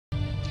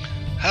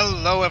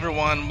Hello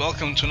everyone,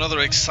 welcome to another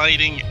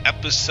exciting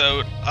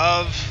episode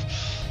of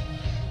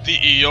the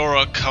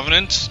Iora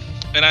Covenant.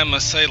 And I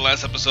must say,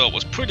 last episode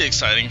was pretty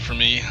exciting for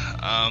me,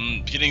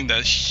 getting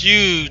that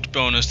huge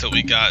bonus that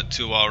we got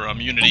to our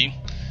Unity.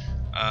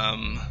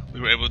 We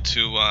were able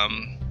to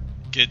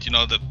get,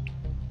 the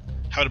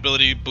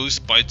habitability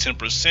boost by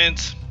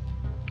 10%.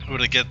 We were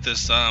able to get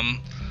this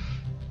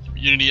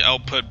Unity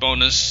output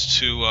bonus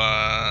to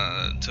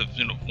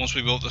once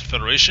we built the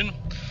Federation.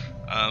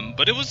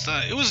 But it was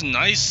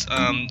nice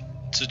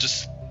to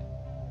just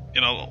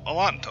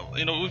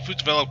we've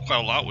developed quite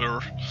a lot. We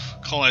were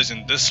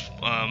colonizing this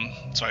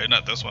sorry,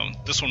 not this one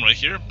right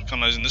here,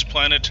 colonizing this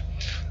planet.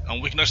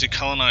 We can actually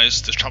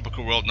colonize this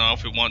tropical world now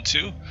if we want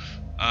to.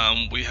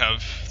 We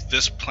have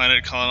this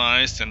planet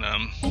colonized, and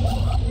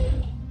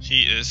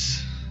he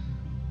is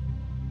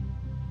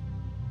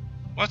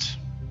what?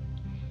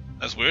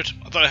 That's weird.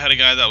 I thought I had a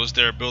guy that was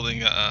there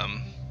building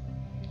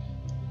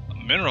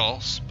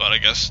minerals, but I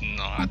guess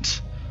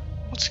not.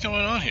 What's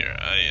going on here?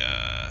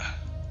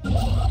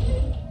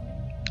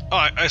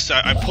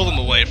 I pulled him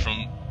away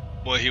from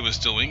what he was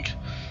doing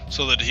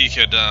so that he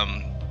could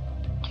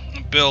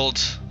build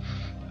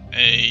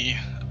a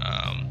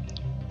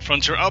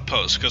frontier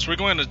outpost, because we're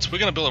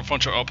gonna build a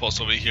frontier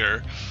outpost over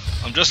here,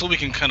 just so we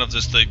can kind of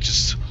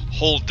just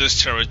hold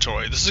this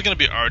territory. This is gonna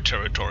be our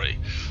territory.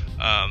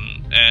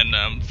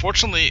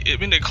 Fortunately,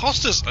 it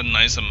cost us a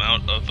nice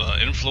amount of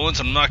influence.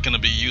 I'm not going to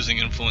be using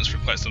influence for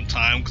quite some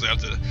time because I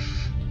have to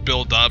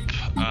build up.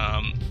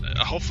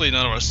 Hopefully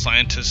none of our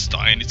scientists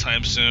die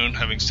anytime soon.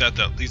 Having said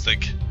that, at least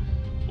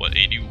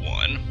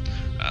 81.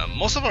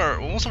 Most of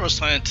our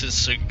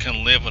scientists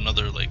can live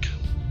another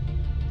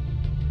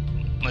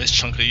nice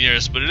chunk of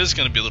years, but it is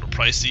going to be a little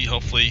pricey.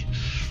 Hopefully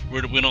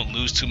we don't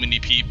lose too many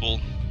people.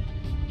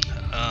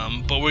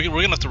 But we're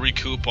gonna have to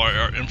recoup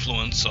our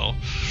influence, so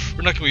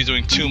we're not gonna be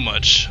doing too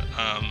much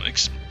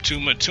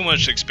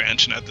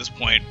expansion at this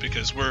point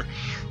because we're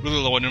really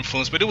low on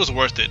influence. But it was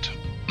worth it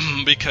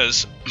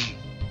because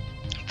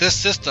this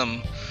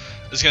system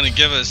is gonna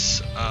give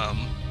us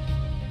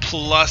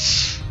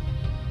plus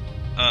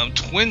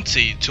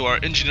 20 to our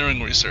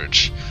engineering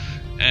research,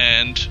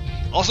 and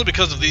also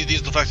because of the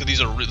fact that this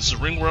is a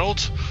ring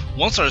world.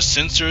 Once our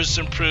sensors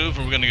improve,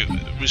 and we're going to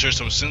research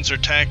some sensor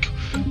tech,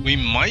 we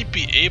might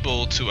be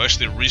able to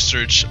actually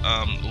research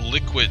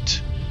liquid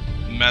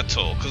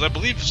metal, because I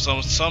believe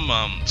some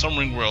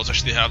ring worlds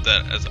actually have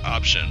that as an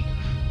option.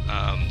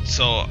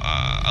 So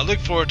I look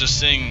forward to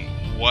seeing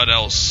what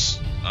else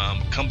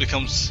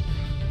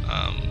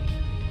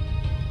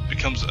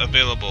becomes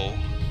available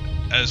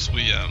as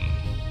we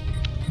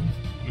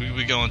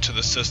go into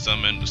the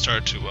system and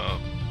start to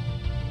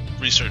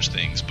research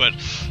things. But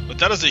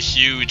that is a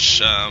huge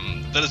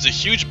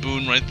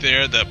boon right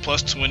there. That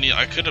plus 20,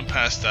 I couldn't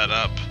pass that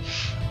up.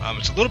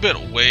 It's a little bit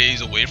ways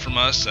away from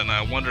us, and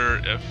I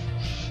wonder if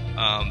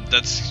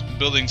that's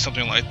building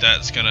something like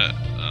that is gonna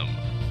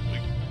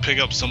pick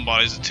up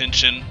somebody's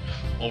attention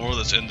over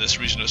that's in this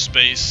region of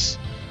space.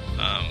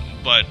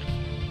 But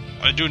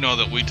I do know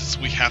that we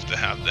have to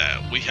have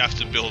that. We have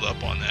to build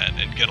up on that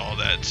and get all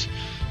that.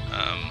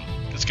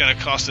 It's gonna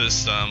cost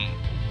us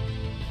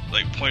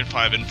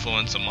 0.5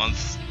 influence a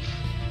month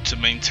to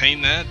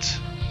maintain that,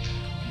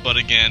 but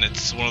again,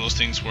 it's one of those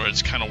things where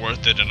it's kind of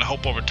worth it, and I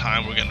hope over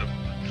time we're going to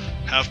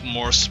have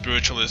more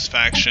spiritualist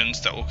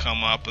factions that will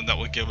come up, and that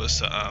will give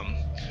us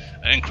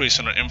an increase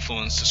in our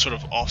influence to sort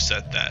of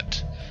offset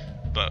that.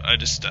 But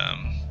it's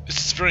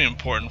very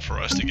important for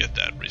us to get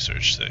that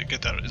research, to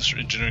get that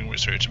engineering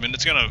research. I mean,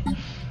 it's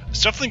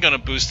definitely going to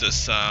boost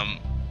us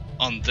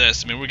on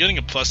this. I mean, we're getting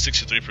a plus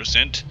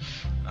 63%.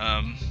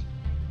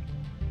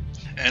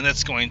 And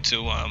that's going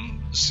to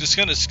it's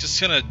gonna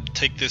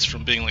take this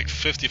from being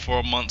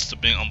 54 months to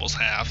being almost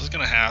half. It's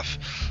gonna halve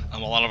a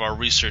lot of our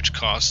research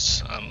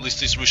costs, at least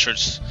these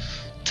research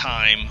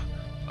time.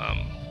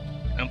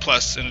 And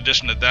plus, in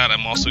addition to that,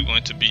 I'm also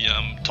going to be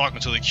talking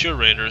to the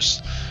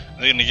curators.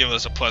 They're going to give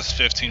us a plus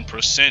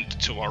 15%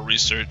 to our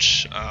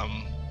research.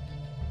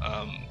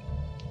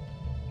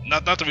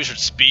 Not the research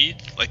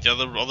speed like the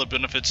other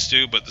benefits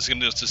do, but this is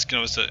going to just give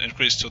us an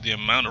increase to the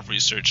amount of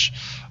research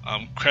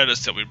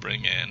credits that we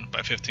bring in by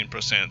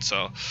 15%.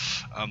 So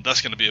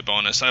that's going to be a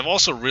bonus. I've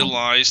also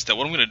realized that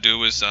what I'm going to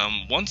do is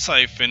once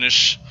I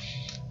finish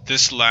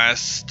this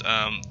last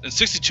in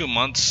 62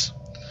 months,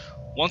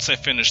 once I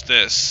finish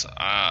this,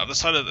 I've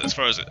decided as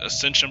far as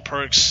ascension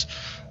perks,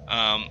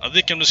 I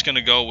think I'm just going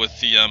to go with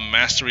the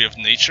mastery of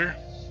nature,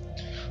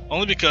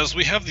 only because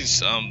we have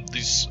these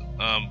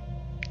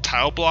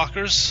tile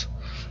blockers,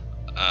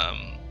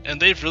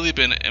 and they've really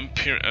been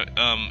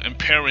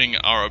impairing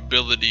our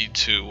ability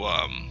to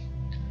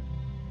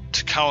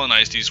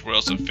colonize these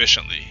worlds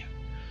efficiently.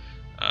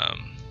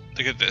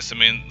 Look at this. I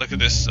mean, look at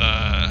this.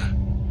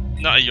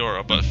 Not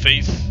Iora, but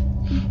Faith.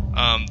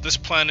 This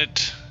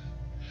planet.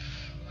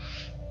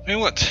 I mean,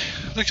 what?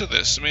 Look at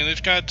this. I mean,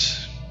 they've got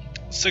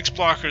 6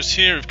 blockers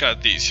here. We've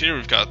got these here.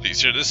 We've got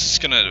these here. This is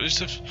gonna. We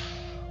just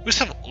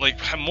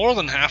have more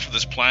than half of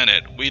this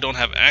planet we don't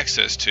have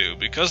access to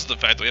because of the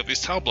fact that we have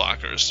these tile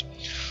blockers.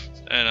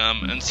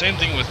 And same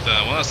thing with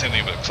well, not same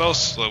thing, but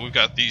close. So we've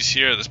got these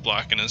here that's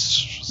blocking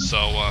us.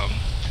 So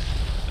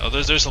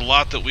there's a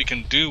lot that we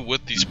can do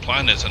with these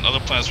planets and other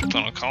planets we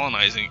plan on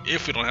colonizing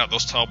if we don't have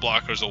those tile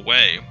blockers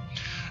away.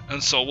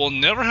 And so we'll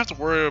never have to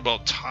worry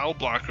about tile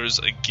blockers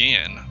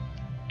again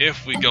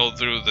if we go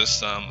through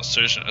this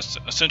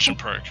Ascension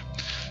perk.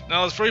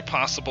 Now it's very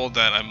possible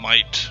that I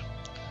might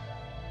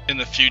in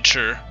the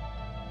future,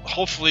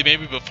 hopefully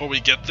maybe before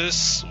we get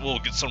this, we'll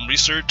get some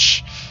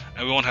research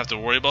and we won't have to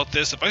worry about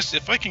this.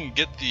 If I can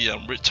get the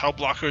tile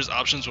blockers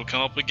options will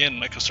come up again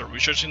and I can start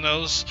researching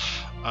those,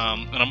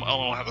 and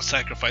I'll have to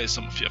sacrifice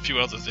a few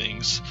other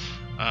things.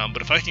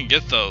 But if I can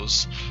get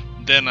those,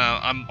 then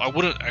I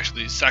wouldn't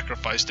actually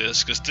sacrifice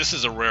this, because this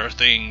is a rare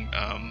thing.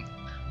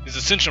 These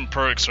Ascension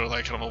perks are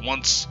like kind of a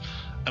once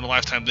in a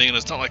lifetime thing, and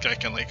it's not like I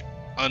can like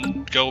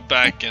go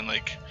back and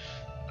like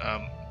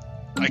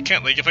I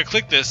can't, like if I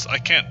click this I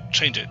can't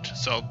change it.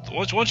 So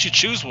once you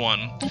choose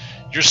one,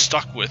 you're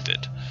stuck with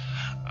it.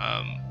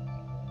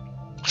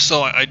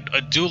 So I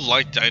do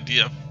like the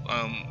idea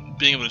of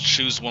being able to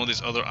choose one of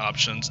these other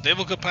options.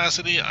 Naval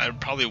capacity, I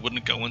probably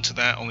wouldn't go into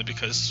that, only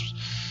because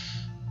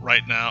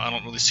right now I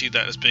don't really see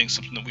that as being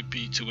something that we'd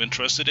be too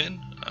interested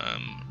in.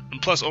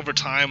 And plus, over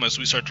time, as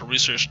we start to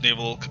research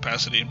naval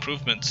capacity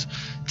improvements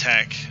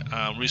tech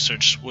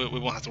research, we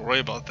won't have to worry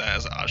about that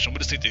as an option. We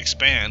just need to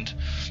expand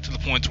to the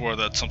point where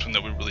that's something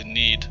that we really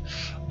need.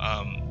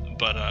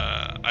 But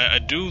I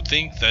do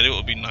think that it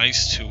would be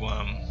nice to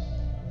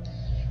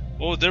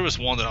well, there was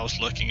one that I was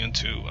looking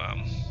into,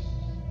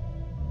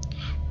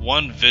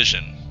 One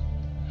Vision,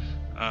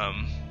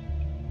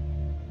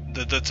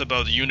 that's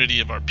about the unity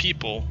of our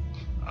people,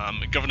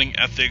 governing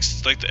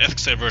ethics, like the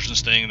ethics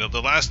divergence thing.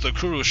 The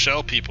Kuru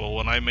Shell people,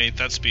 when I made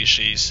that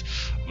species,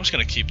 I'm just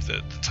going to keep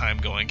the time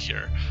going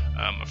here.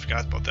 I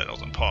forgot about that, I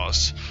was on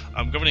pause.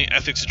 Governing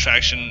ethics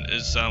attraction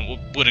is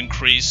would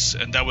increase,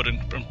 and that would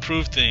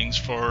improve things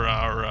for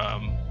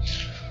our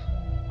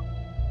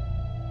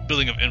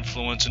building of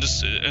influence, and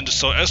just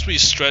so as we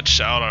stretch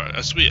out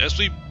as we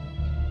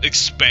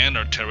expand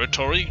our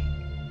territory,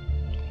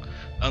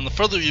 and the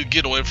further you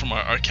get away from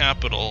our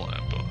capital,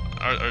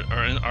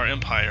 our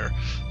empire,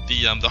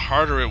 the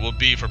harder it will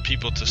be for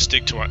people to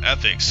stick to our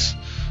ethics.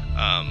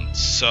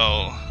 So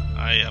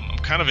I'm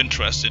kind of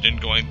interested in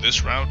going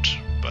this route,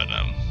 but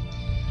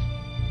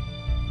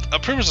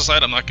previous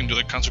aside, I'm not going to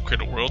do the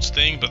Consecrated Worlds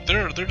thing, but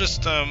they're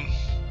just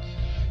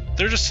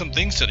some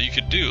things that you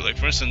could do. Like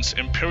for instance,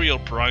 Imperial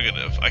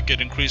Prerogative. I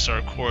could increase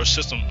our core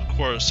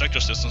sector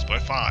systems by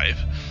 5.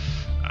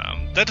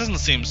 That doesn't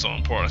seem so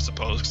important, I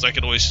suppose, because I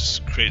could always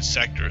just create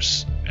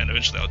sectors, and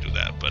eventually I'll do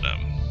that. But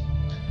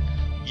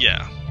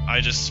yeah, I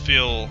just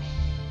feel,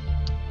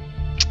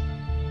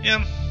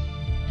 yeah,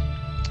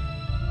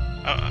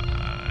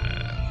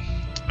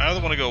 I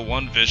either want to go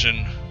One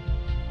Vision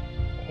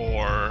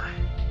or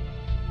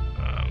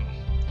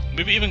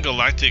maybe even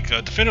Galactic.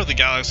 Defender of the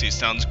Galaxy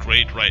sounds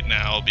great right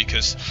now,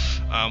 because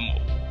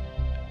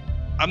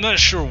I'm not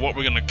sure what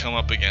we're going to come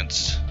up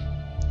against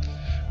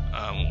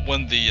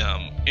when the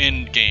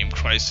in-game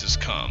crisis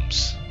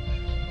comes.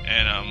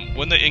 And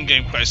when the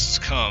in-game crisis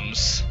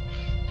comes,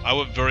 I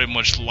would very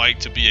much like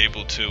to be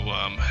able to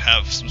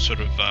have some sort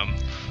of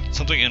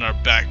something in our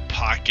back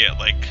pocket,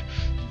 like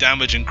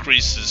damage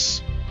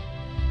increases,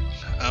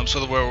 so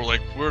that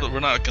we're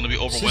not going to be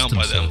overwhelmed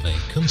by them.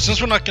 Since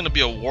we're not going to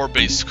be a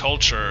war-based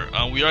culture,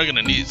 we are going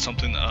to need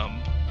something,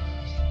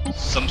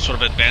 some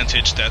sort of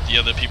advantage that the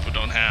other people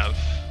don't have.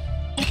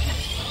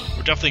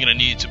 We're definitely going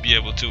to need to be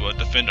able to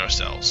defend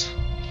ourselves.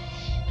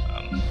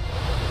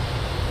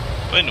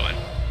 But anyway,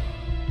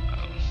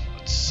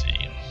 let's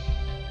see.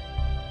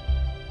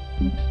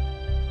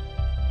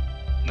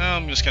 Now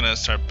I'm just going to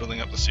start building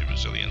up the sea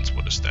resilience.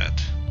 What is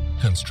that?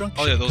 Construction.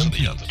 Oh yeah, those are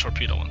the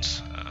torpedo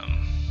ones.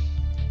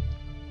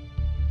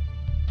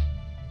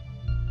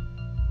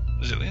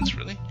 Resilience,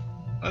 really?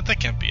 That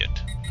can't be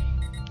it.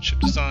 Ship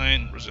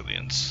design,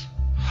 resilience.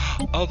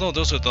 Oh no,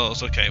 those are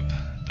those. Okay,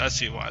 I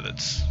see why.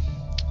 That's,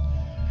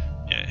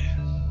 yeah.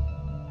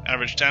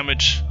 Average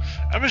damage.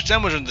 Average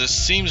damage on this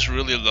seems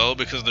really low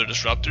because they're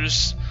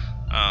disruptors,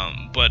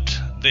 but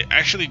they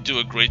actually do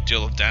a great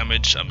deal of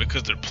damage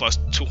because they're plus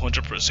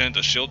 200%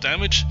 of shield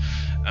damage.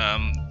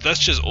 That's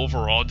just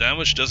overall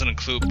damage, doesn't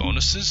include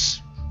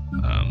bonuses.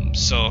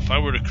 So if I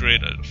were to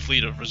create a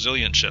fleet of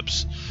resilient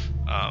ships,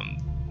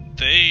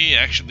 they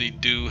actually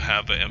do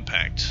have an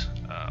impact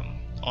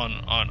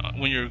on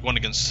when you're going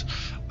against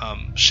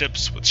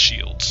ships with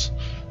shields.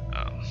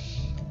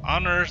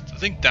 On Earth, I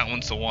think that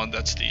one's the one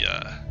that's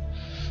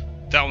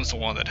that one's the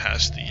one that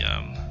has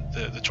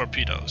the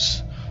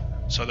torpedoes.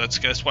 So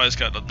that's why it's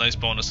got a nice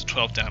bonus of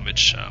 12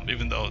 damage,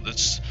 even though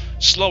it's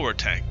slower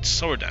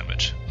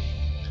damage.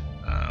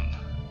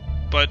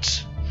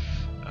 But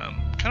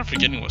kind of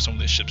forgetting what some of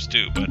these ships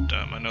do. But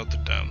I know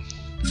that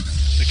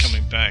they're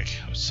coming back.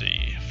 Let's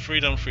see,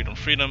 freedom.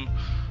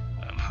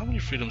 How many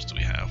freedoms do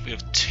we have? We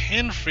have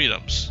 10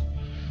 freedoms,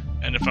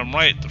 and if I'm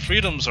right, the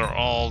freedoms are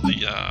all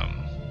the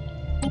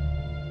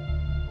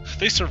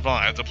they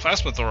survived. The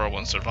Plasma Thora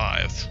one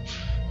survived.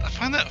 I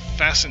find that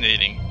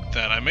fascinating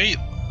that I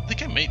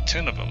think I made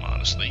 10 of them,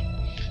 honestly.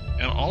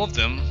 And all of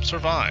them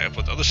survive,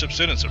 but the other ships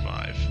didn't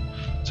survive.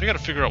 So I gotta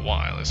figure out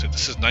why. Like I said,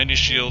 this is 90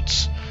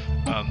 shields.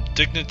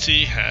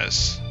 Dignity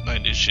has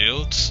 90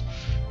 shields.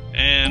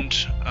 And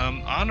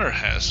Honor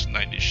has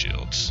 90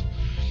 shields.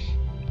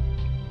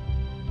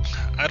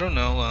 I don't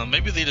know,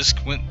 maybe they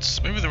just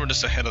maybe they were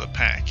just ahead of the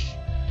pack.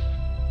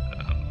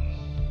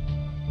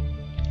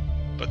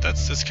 But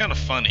it's kind of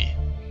funny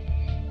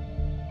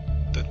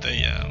that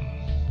they,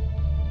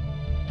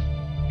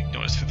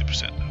 no, it's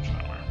 50% of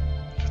armor,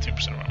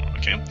 15% of armor,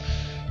 okay.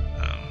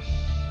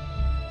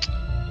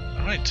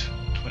 Alright,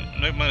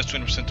 minus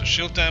 20% of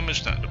shield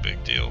damage, not a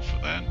big deal for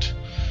that.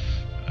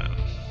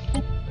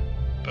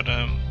 But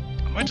I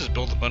might just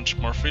build a bunch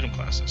more freedom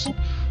classes.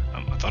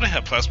 I thought I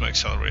had plasma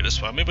accelerators,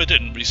 so maybe I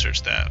didn't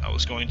research that. I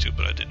was going to,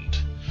 but I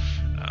didn't.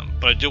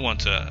 But I do want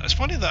to. It's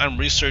funny that I'm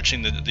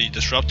researching the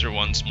disruptor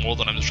ones more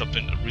than I'm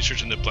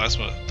researching the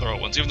plasma thrower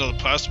ones. Even though the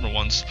plasma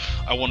ones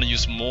I want to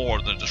use more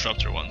than the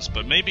disruptor ones.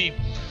 But maybe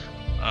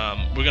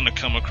we're gonna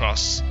come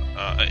across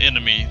an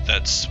enemy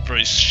that's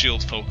very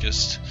shield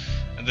focused,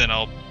 and then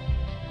I'll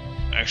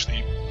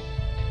actually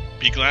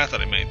be glad that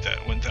I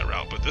went that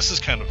route. But this is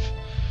kind of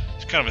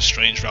a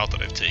strange route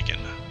that I've taken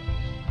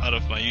out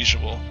of my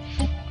usual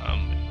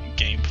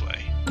gameplay.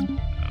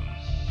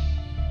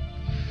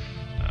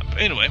 But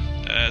anyway,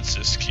 let's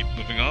just keep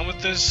moving on with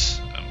this.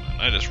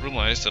 I just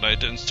realized that I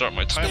didn't start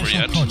my timer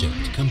yet.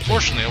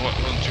 Fortunately, I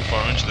wasn't too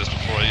far into this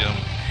before I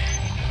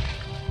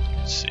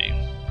let's see.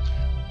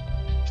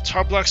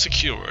 Tar block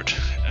secured.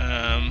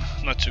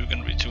 Not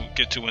going to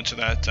get too into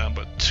that,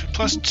 but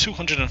plus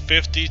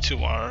 250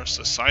 to our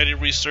society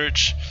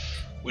research,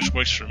 which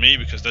works for me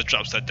because that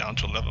drops that down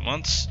to 11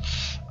 months.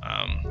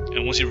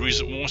 And once he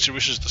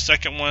reaches the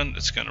second one,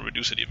 it's going to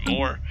reduce it even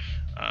more.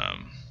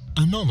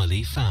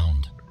 Anomaly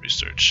found.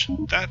 Research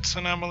that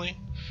anomaly.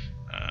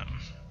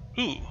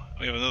 Ooh,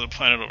 we have another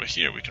planet over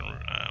here. We can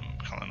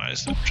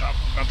colonize the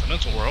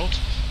continental world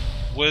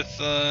with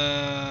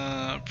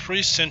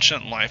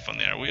pre-sentient life on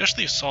there. We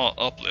actually saw an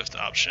uplift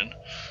option.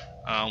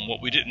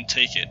 What we didn't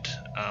take it,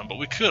 but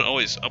we could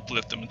always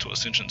uplift them into a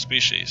sentient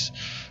species.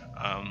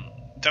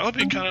 That would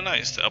be kind of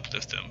nice to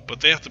uplift them, but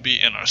they have to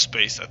be in our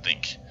space, I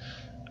think.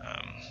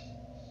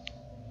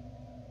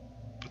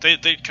 But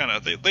they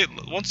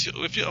once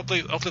if you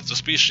uplift the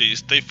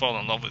species, they fall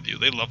in love with you.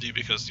 They love you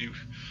because you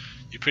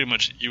pretty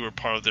much were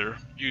part of their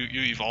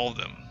you evolved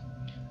them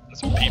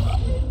as a people,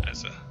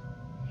 as a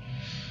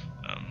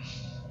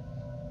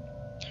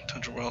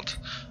Tundra world.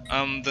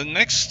 The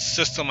next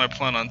system I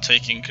plan on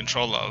taking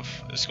control of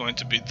is going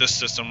to be this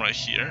system right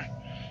here.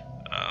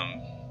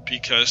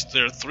 Because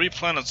there are 3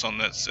 planets in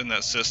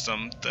that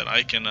system that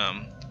I can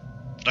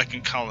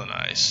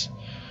colonize.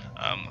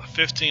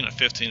 15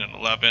 and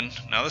 11.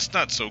 Now that's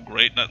not so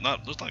great.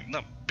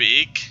 Not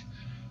big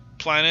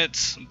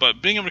planets,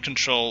 but being able to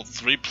control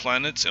 3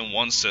 planets in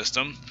one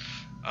system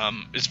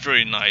is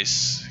very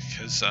nice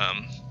because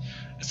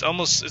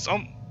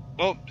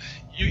well,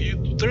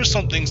 there are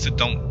some things that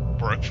don't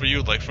work for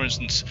you. Like for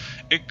instance,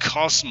 it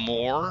costs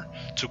more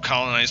to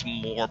colonize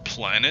more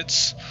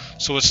planets,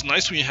 so it's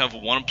nice when you have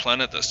one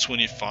planet that's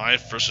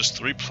 25 versus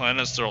 3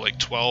 planets that are like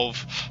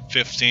 12,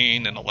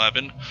 15, and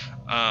 11.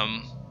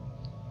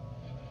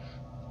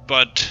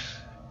 But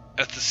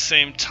at the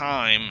same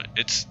time,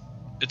 it's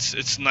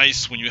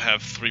nice when you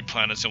have 3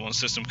 planets in one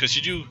system because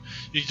you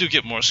do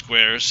get more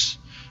squares,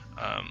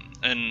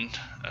 and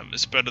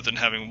it's better than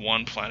having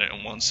 1 planet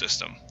in one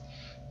system.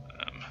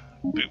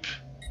 Boop.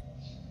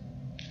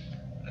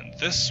 And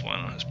this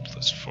one is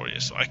plus 40,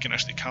 so I can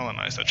actually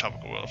colonize that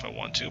tropical world if I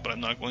want to, but I'm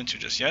not going to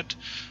just yet.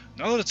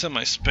 Now that it's in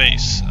my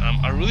space,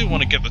 I really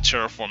want to get the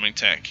terraforming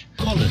tech,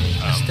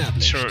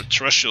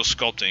 terrestrial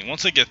sculpting.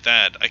 Once I get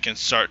that, I can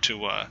start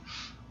to. I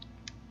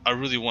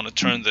really want to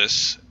turn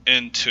this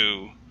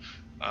into.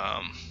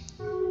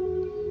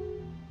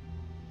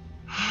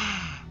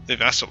 They've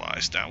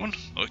vassalized that one.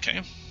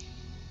 Okay,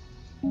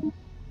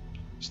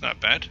 it's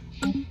not bad.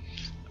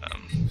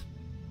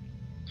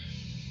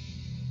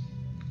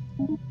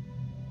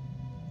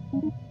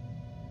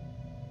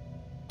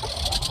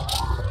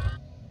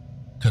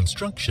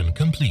 Construction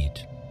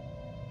complete.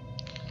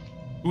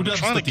 I'm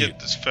trying to get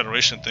this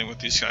Federation thing with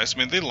these guys. I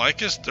mean, they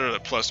like us. They're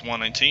at plus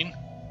 119.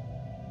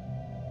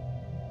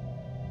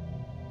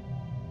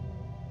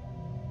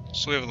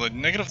 So we have like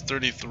negative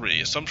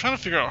 33. So I'm trying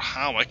to figure out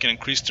how I can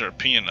increase their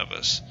opinion of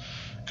us.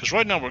 Because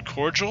right now we're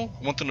cordial.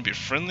 I want them to be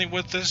friendly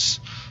with us.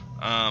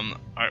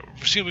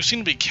 We seem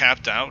to be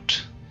capped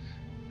out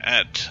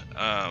at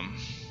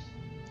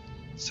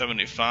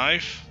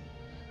 75.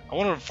 I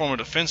want to form a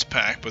defense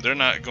pact, but they're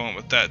not going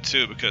with that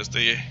too because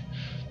the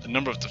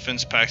number of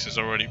defense packs is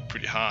already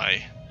pretty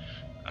high.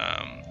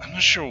 I'm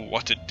not sure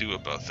what to do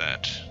about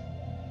that,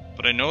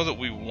 but I know that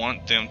we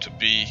want them to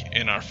be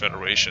in our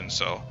federation,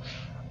 so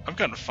I've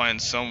got to find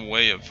some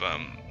way of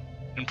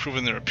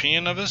improving their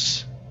opinion of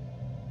us.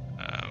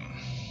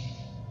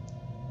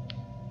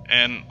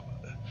 And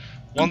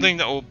one thing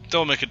that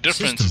will make a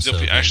difference is if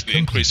we actually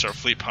increase our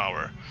fleet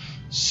power.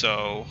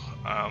 So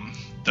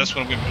that's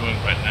what I'm going to be doing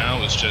right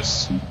now, is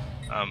just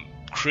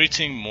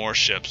creating more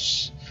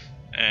ships.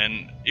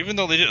 And even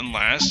though they didn't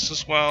last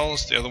as well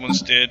as the other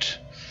ones did,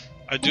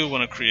 I do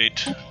want to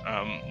create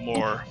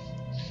more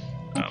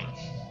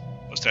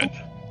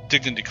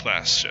Dignity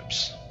class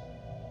ships.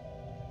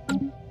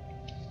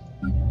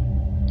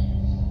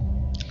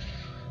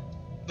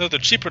 Though they're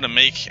cheaper to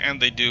make,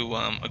 and they do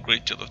a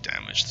great deal of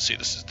damage. See,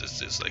 this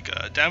is like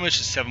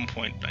damage is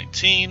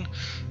 7.19.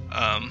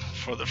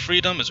 For the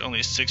freedom, it's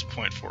only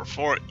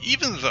 6.44.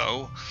 Even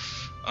though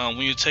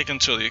when you take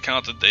into the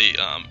account that they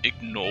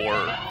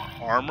ignore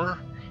armor,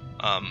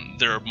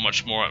 they're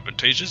much more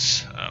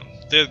advantageous.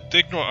 They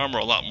ignore armor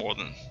a lot more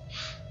than,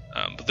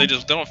 but they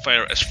don't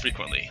fire as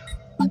frequently.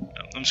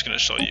 I'm just going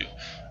to show you.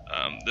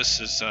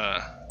 This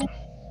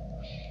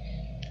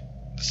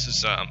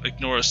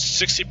ignores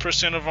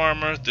 60% of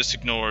armor. This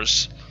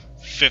ignores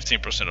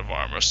 15% of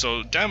armor.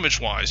 So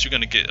damage-wise, you're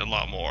going to get a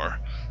lot more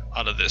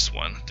out of this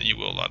one than you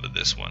will out of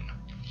this one.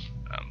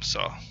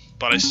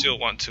 But I still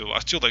like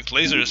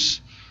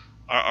lasers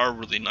are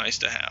really nice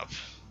to have.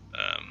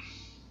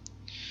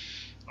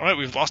 All right,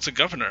 we've lost a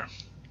governor.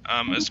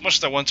 As much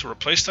as I want to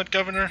replace that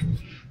governor,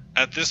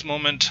 at this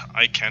moment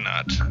I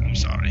cannot. I'm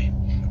sorry.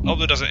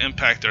 Although it doesn't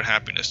impact their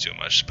happiness too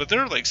much, but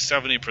they're like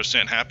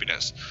 70%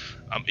 happiness,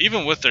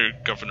 even with their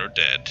governor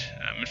dead.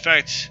 In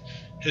fact,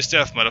 his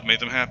death might have made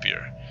them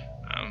happier.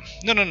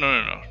 No.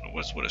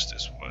 What is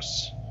this?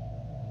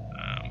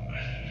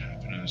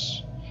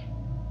 Happiness?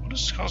 What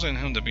is causing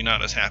him to be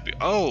not as happy?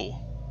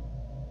 Oh,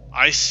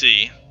 I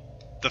see.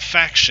 The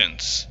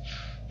factions.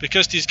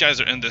 Because these guys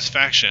are in this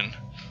faction,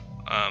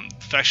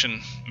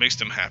 faction makes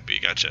them happy.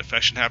 Gotcha.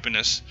 Faction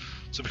happiness.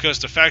 So because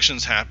the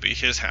faction's happy,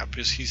 he's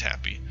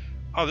happy.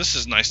 Oh, this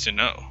is nice to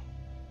know.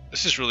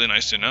 This is really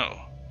nice to know.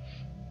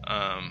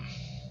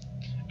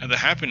 And the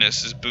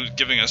happiness is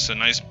giving us a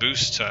nice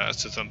boost to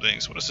some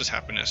things. What is this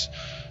happiness?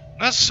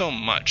 Not so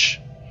much.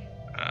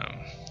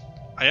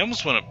 I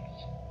almost want to...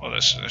 Well,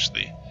 that's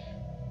actually...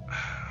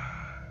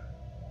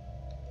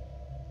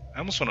 I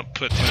almost want to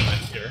put him in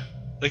here.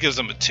 That gives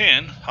them a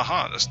 10.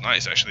 Haha, that's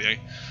nice,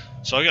 actually.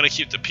 So I gotta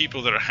keep the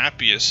people that are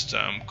happiest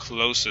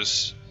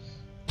closest.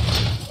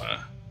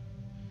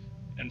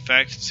 In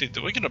fact, see,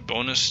 do we get a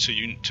bonus to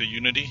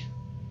unity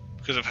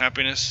because of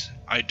happiness?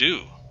 I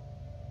do.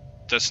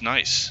 That's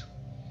nice.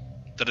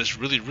 That is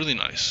really, really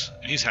nice.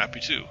 And he's happy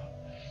too.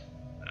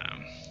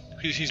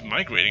 He's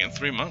migrating in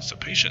 3 months of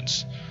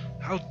patience.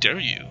 How dare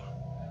you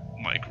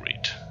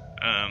migrate?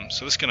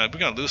 So we're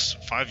gonna lose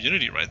 5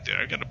 unity right there.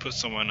 I gotta put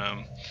someone.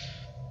 I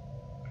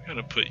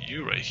gotta put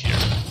you right here,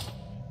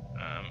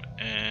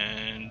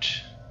 and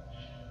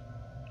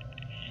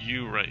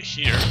you right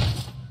here.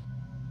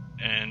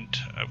 And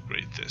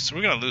upgrade this. So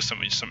we're gonna lose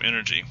some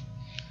energy,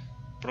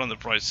 but on the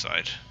bright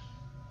side,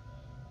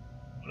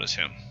 what is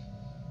him?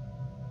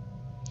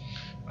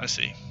 I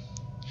see.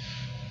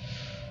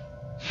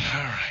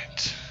 All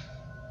right.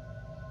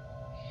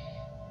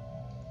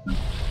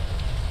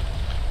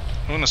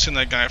 I'm gonna send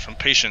that guy from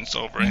patience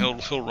over,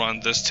 and he'll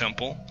run this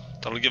temple.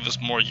 That'll give us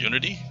more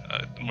unity.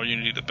 The more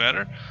unity, the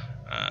better.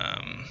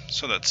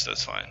 So that's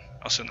fine.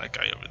 I'll send that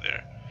guy over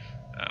there.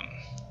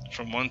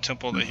 From one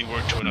temple that he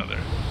worked to another.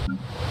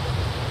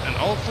 And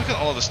look at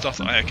all the stuff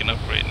that I can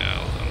upgrade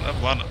now. I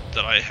have a lot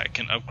that I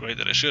can upgrade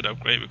that I should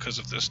upgrade because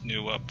of this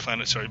new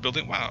planetary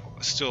building. Wow,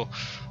 I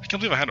can't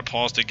believe I had to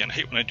pause it again. I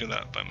hate when I do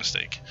that by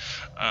mistake.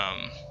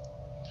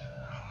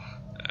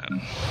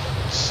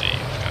 Let's see,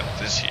 we've got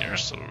this here,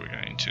 so we're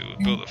going to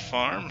build a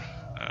farm.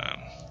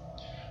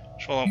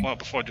 Well,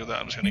 before I do that,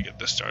 I'm just going to get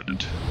this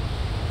started.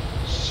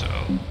 So,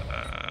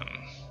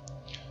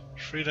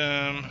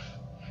 freedom.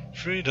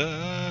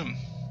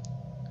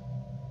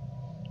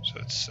 So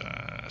it's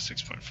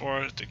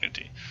 6.4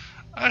 dignity.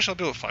 I shall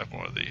build 5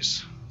 more of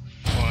these.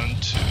 1, 2,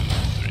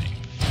 3,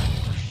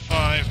 4,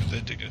 5.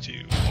 The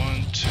dignity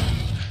 1, 2,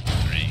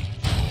 3,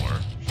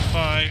 4,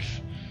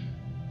 5.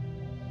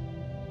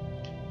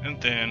 And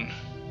then,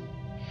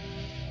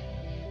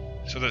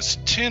 so that's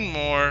 10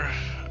 more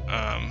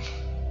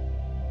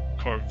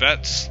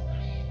corvettes.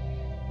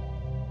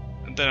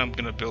 And then I'm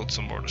gonna build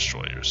some more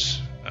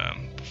destroyers.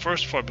 But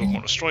first, before I build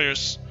more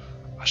destroyers,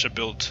 I should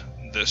build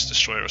this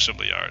destroyer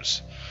assembly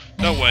yards.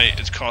 That way,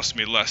 it costs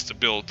me less to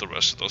build the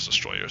rest of those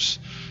destroyers.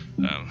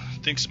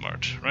 Think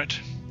smart, right?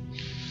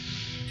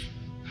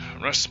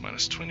 Rest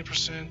minus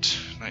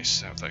 20%. Nice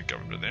to have that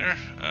governor there.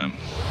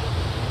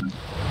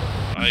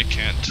 I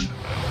can't.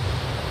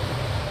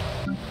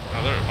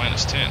 Oh, they're at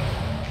minus 10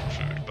 for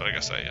food, but I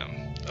guess I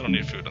don't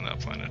need food on that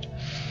planet.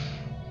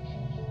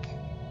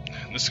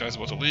 And this guy's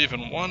about to leave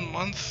in 1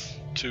 month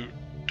to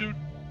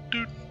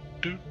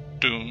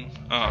doom.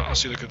 Oh,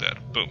 see, look at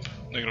that. Boom.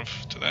 Negative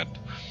to that.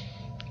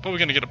 But we're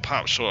gonna get a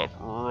pop show up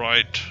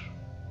right.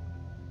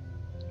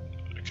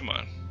 Come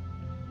on.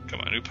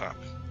 Come on, new pop.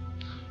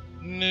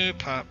 New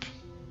pop.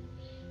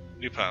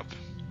 New pop.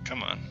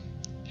 Come on.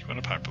 You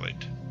wanna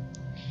populate.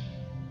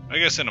 I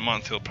guess in a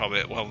month we'll have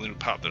a new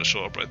pop that'll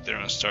show up right there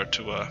and start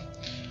to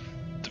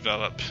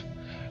develop.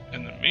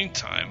 In the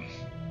meantime,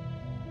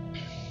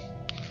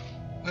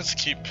 let's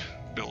keep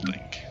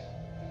building.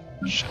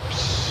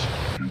 Ships.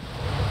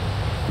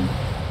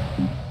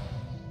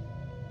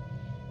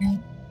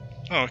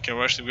 Oh, okay,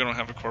 well actually we don't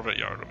have a Corvette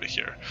yard over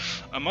here.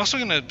 I'm also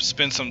going to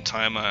spend some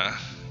time,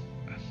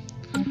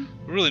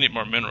 we really need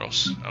more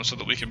minerals, so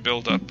that we can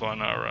build up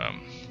on our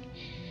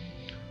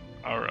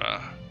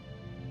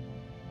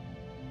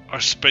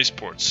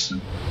spaceports.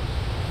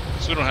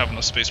 So we don't have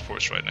enough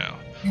spaceports right now.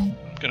 I'm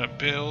going to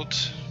build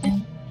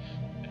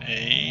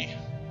a,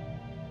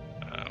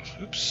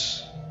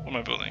 oops, what am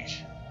I building?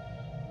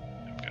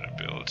 I'm going to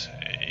build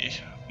a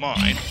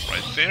mine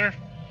right there.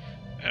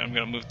 And I'm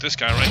going to move this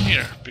guy right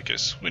here,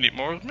 because we need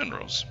more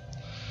minerals.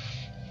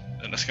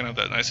 And that's going to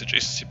have that nice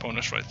adjacency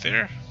bonus right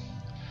there.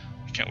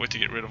 I can't wait to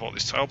get rid of all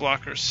these tile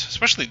blockers.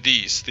 Especially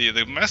these.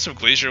 The massive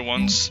glacier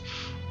ones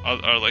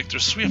are like,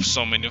 we have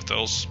so many of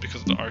those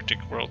because of the Arctic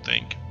world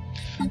thing.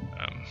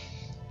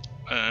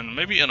 And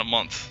maybe in a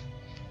month.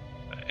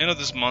 End of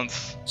this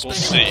month, we'll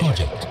see.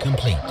 Special project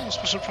complete. Oh,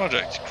 special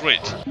project.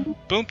 Great.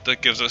 Boom.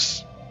 That gives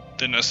us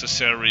the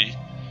necessary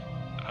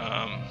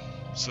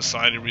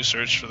society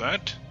research for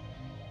that.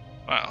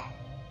 Wow.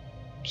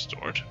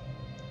 Stored.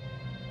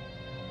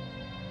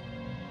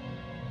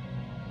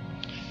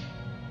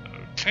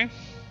 Okay.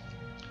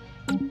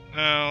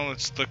 Now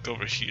let's look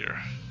over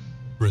here.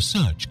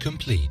 Research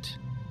complete.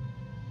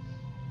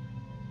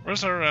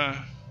 Where's our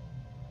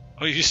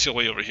oh, he's still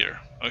way over here.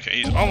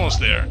 Okay, he's almost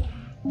there.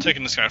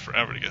 Taking this guy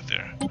forever to get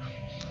there.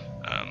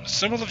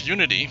 Symbol of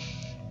Unity,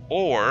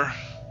 or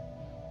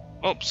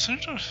well, I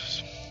think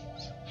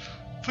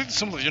the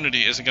Symbol of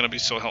Unity isn't going to be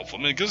so helpful.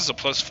 I mean, it gives us a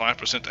plus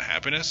 5% to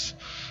happiness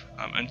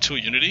and 2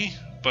 Unity,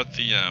 but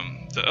the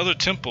other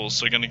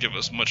temples are going to give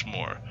us much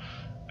more.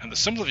 And the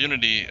Symbol of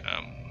Unity,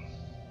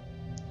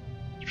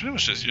 it's pretty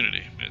much just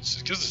Unity.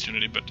 It gives us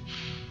Unity, but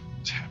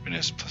it's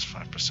happiness plus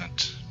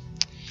 5%.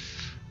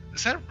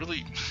 Is that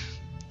really?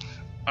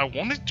 I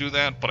want to do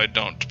that, but I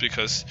don't,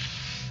 because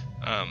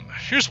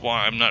here's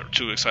why I'm not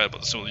too excited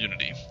about the Symbol of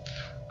Unity.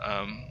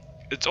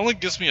 It only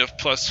gives me a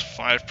plus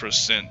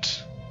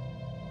 5%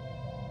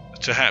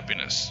 to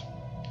happiness.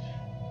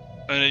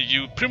 And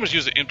you pretty much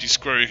use an empty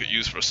square you could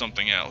use for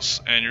something else,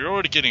 and you're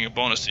already getting a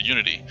bonus to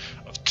Unity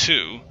of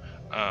 2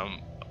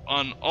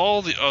 on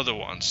all the other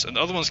ones, and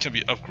the other ones can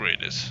be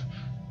upgraded.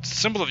 The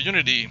Symbol of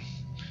Unity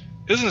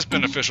isn't as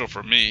beneficial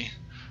for me,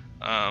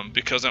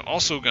 because I'm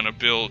also going to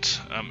build,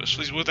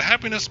 with the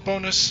happiness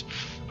bonus,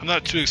 I'm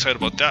not too excited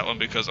about that one,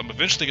 because I'm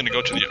eventually going to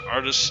go to the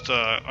Artist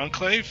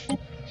Enclave,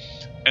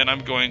 and I'm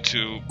going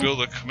to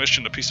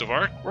commission a piece of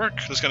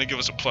artwork that's going to give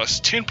us a plus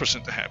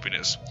 10% to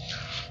happiness.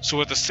 So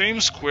with the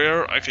same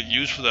square I could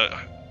use for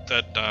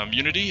that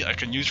Unity, I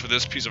can use for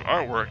this piece of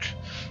artwork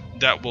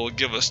that will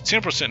give us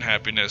 10%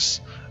 happiness,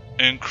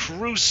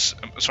 increase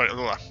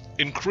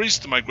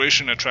the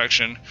migration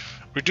attraction,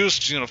 reduce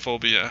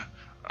xenophobia,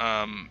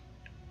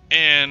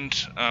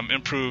 and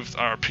improve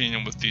our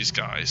opinion with these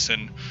guys,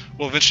 and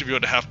we'll eventually be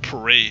able to have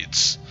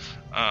parades.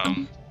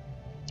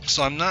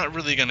 So I'm not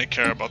really going to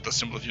care about the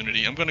Symbol of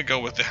Unity. I'm going to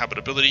go with the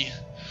habitability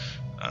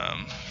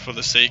for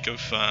the sake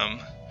of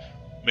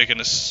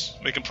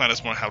making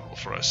planets more habitable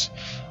for us.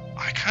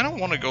 I kind of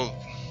want to go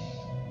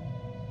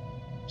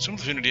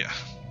Symbol of Unity,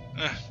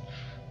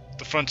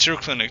 the Frontier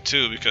Clinic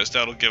too, because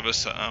that'll give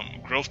us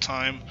growth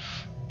time,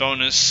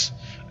 bonus,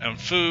 and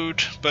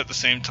food, but at the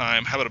same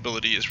time,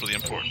 habitability is really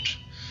important.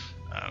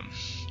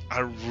 I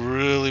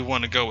really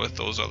want to go with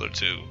those other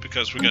two,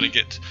 because we're going to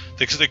get,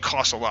 because they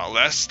cost a lot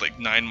less, like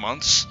 9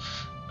 months,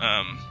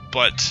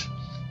 but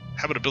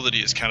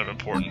habitability is kind of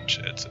important.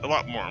 It's a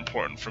lot more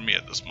important for me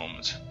at this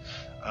moment,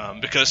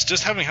 because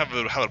just having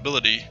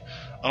habitability,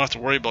 I don't have to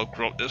worry about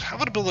growth.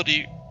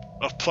 Habitability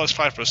of plus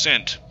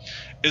 5%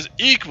 is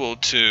equal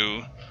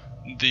to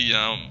the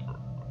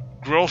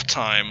growth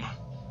time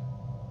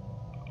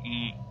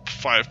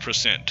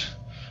 5%,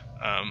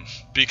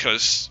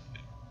 because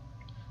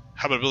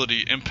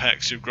habitability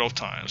impacts your growth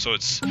time, so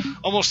it's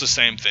almost the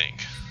same thing.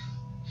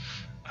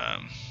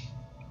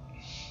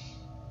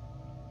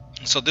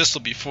 So this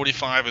will be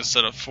 45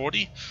 instead of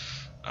 40.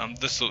 And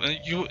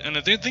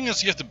the thing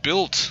is, you have to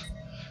build.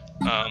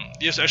 You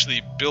have to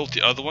actually build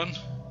the other one.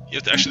 You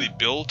have to actually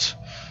build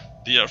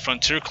the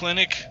Frontier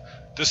Clinic.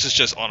 This is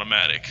just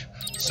automatic,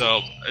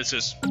 so it's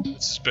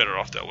just better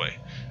off that way.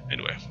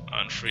 Anyway,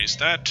 unfreeze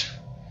that.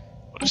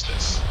 What is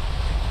this?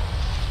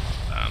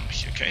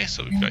 Okay,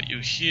 so we've got you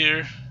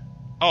here.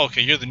 Oh,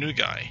 okay, you're the new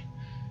guy,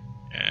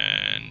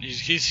 and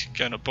he's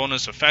got a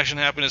bonus of faction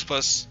happiness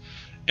plus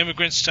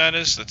immigrant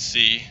status. Let's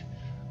see.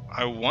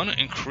 I want to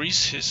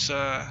increase his.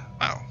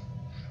 Wow.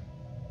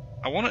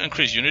 I want to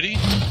increase Unity,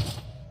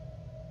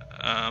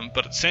 but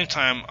at the same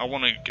time, I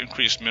want to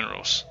increase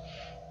minerals.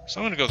 So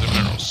I'm going to go to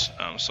minerals.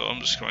 So I'm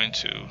just going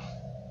to.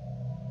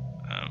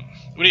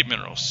 We need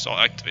minerals, so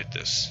I'll activate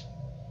this.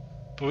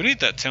 But we need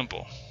that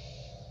temple.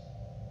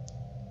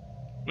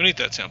 We need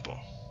that temple.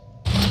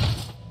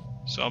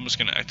 So I'm just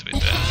going to activate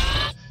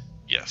that.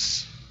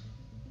 Yes.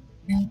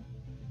 You're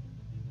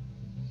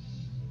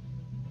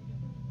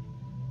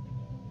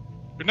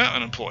not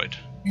unemployed.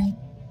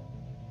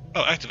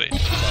 Oh, activate.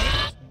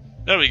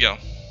 There we go.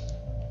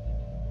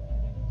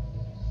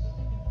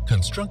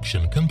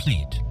 Construction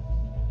complete.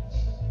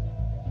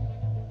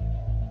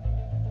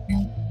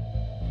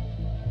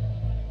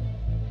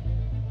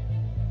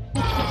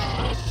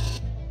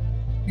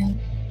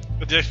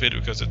 But deactivated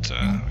because it's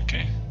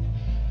okay.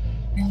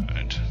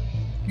 Alright.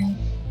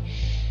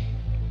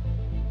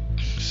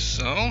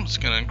 So it's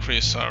gonna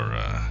increase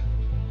our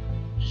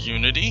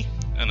unity,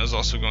 and is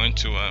also going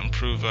to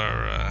improve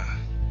our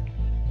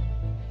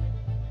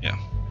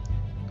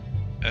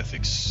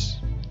ethics.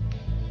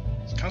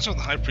 Council of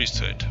the High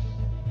Priesthood.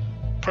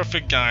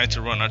 Perfect guy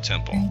to run our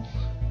temple.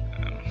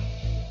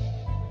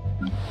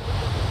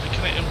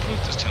 Can I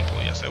improve this temple?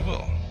 Yes, I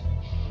will.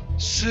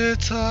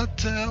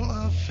 Citadel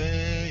of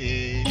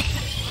Faith.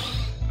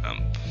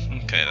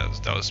 Okay,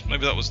 that was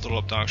maybe that was a little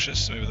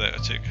obnoxious. Maybe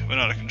that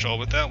went out of control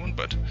with that one,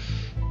 but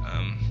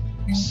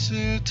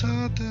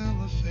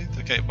Citadel of Faith.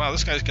 Okay, wow,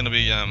 this guy's gonna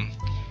be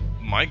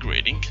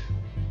migrating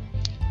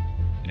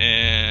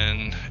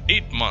in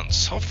 8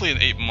 months. Hopefully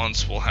in 8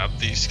 months we'll have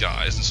these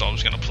guys, and so I'm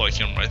just gonna plug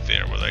him right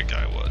there where that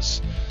guy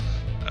was.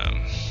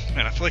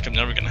 Man, I feel like I'm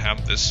never gonna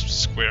have this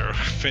square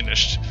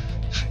finished.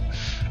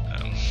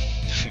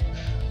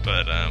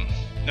 But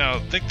now I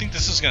think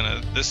this is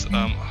gonna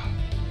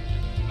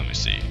let me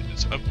see.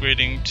 It's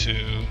upgrading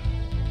to.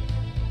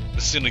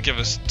 This is gonna give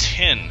us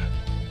 10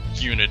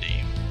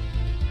 unity.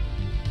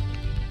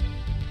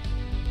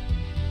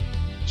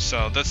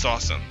 So that's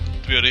awesome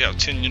to be able to have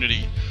 10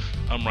 unity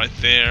right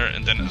there,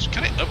 and then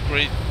can I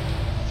upgrade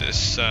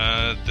this?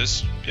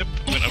 Yep,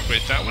 I'm gonna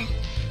upgrade that one.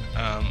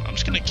 I'm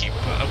just gonna keep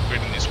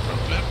upgrading these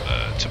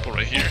temple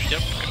right here.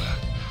 Yep,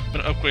 I'm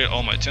gonna upgrade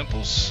all my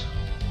temples.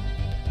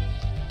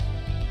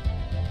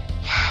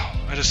 Wow,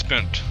 I just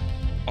spent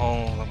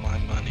all of my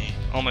money,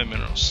 all my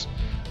minerals.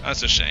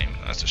 That's a shame.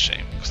 That's a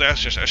shame. Because I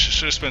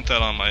should have spent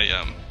that on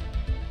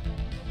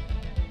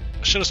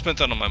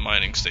my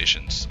mining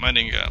stations,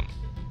 mining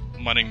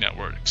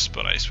networks.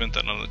 But I spent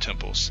that on the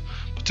temples.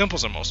 But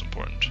temples are most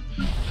important.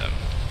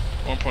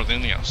 More important than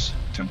anything else.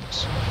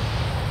 Temples.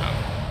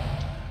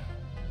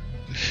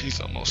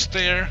 He's almost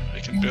there. I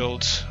can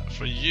build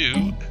for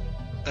you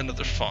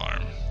another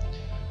farm.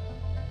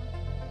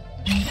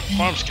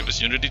 Farms give us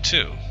unity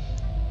too,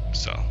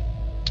 so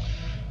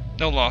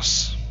no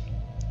loss.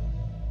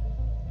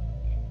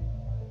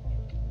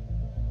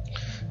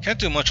 Can't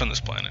do much on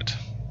this planet,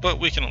 but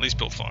we can at least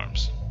build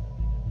farms.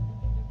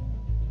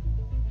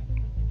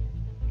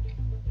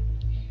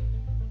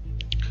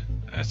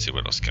 Let's see,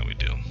 what else can we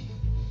do?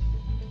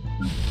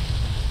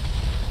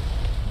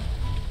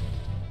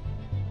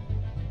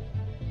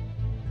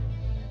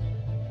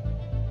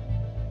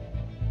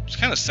 It's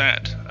kind of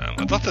sad.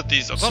 I thought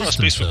our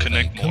space would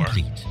connect more,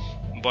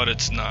 but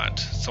it's not.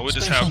 So we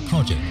just have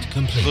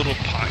little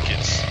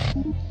pockets.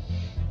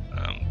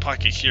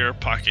 Pocket here,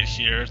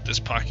 this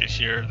pocket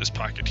here, this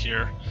pocket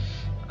here.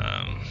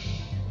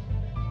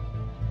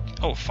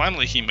 Oh,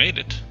 finally he made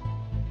it.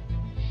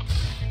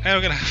 And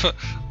we're gonna have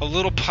a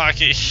little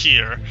pocket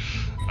here.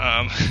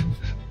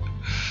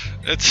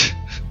 It's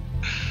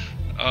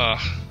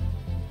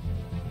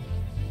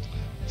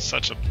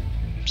such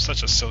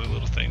a silly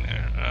little thing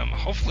there.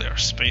 Hopefully our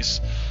space.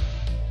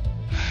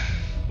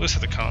 We'll just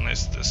have to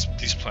colonize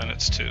these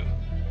planets too.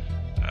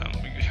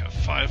 We have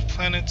 5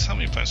 planets. How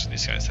many planets do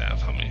these guys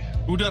have? How many?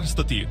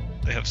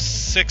 They have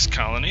 6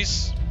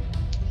 colonies.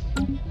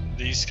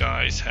 These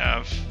guys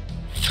have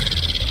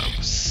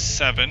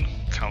 7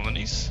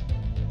 colonies.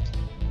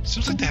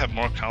 Seems like they have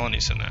more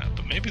colonies than that,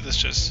 but maybe this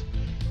just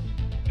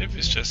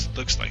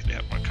looks like they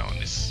have more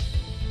colonies.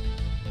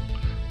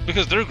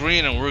 Because they're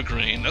green and we're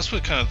green, that's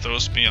what kind of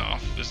throws me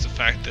off, is the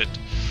fact that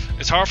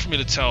it's hard for me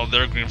to tell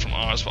their green from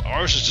ours, but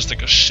ours is just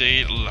like a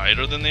shade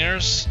lighter than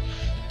theirs.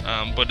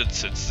 But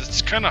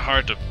it's kind of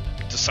hard to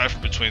decipher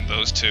between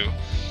those two.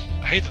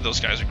 I hate that those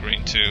guys are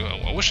green too.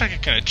 I wish I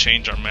could kind of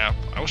change our map.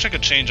 I wish I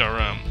could change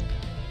our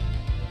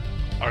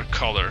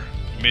color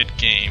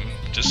mid-game.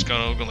 Just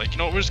go like, you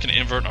know what, we're just gonna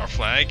invert our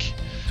flag.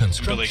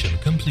 Construction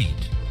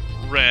complete.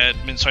 Red,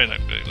 sorry, not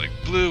like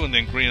blue and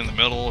then green in the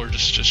middle, or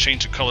just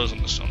change the colors on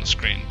the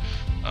screen,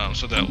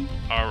 so that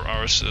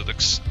ours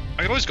looks.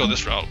 I can always go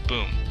this route.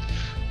 Boom.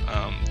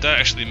 That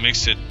actually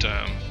makes it.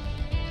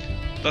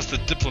 That's the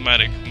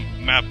diplomatic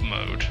map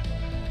mode,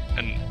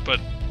 but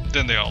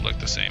then they all look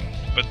the same.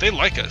 But they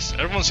like us.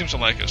 Everyone seems to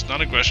like us.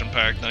 Non-aggression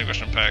pact,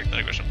 non-aggression pact,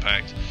 non-aggression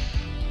pact.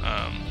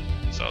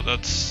 So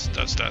that's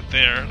that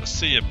there. Let's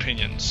see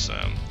opinions.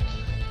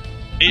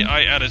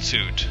 AI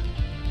attitude.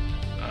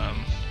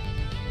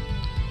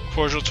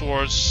 Cordial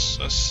towards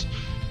us.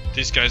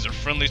 These guys are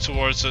friendly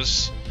towards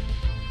us.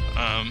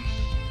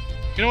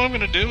 You know what I'm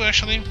gonna do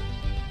actually?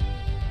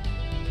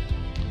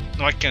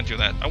 No, I can't do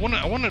that. I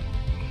wanna.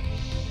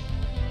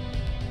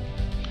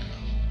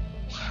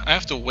 I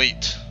have to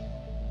wait.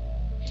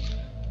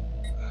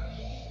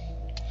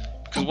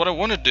 Because what I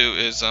want to do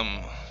is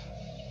I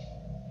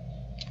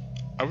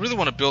really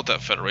want to build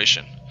that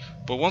federation.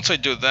 But once I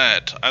do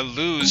that, I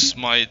lose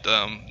my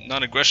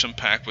non-aggression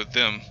pact with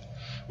them.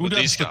 With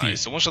these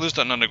guys. So once I lose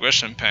that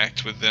non-aggression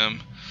pact with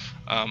them,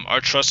 our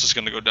trust is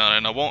going to go down,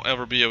 and I won't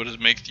ever be able to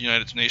make the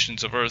United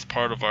Nations of Earth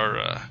part of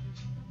our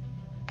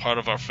part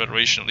of our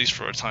federation, at least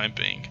for a time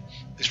being.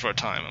 At least for a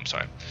time, I'm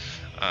sorry.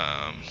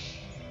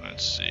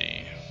 Let's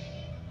see.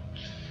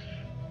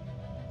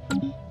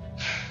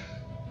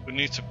 We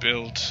need to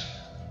build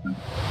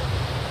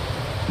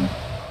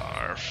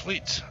our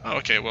fleet. Oh,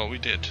 okay, well, we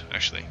did,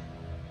 actually.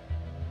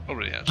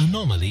 Already had.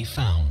 Anomaly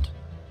found.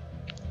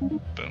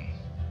 Boom.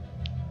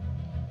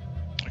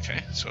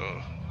 Okay, so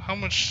how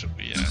much did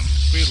we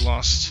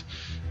lost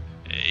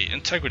a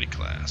integrity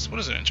class. What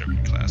is an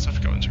integrity class? I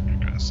forgot what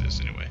integrity class is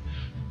anyway.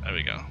 There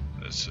we go.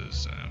 This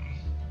is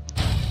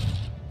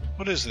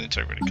what is an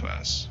integrity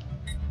class?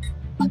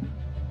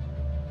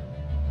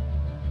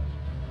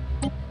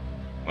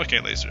 Okay,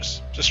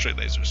 lasers. Just straight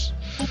lasers.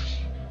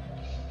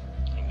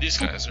 These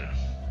guys are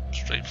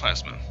straight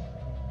plasma.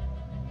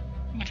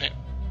 Okay.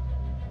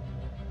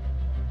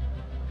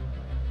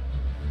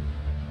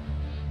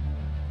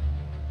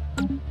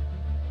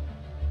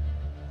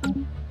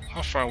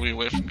 How far are we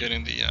away from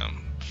getting the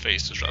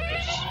phase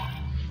disruptors?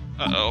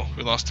 Uh-oh,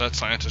 we lost that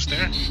scientist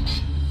there.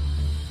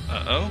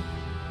 Uh-oh.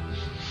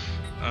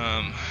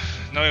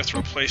 Now we have to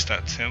replace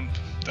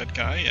that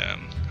guy.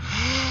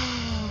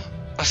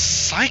 A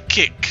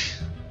psychic!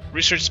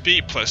 Research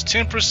speed plus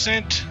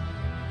 10%.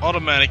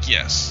 Automatic,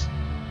 yes.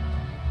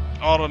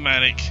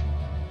 Automatic,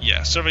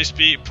 yeah. Survey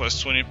speed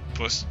plus 20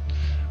 plus...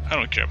 I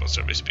don't care about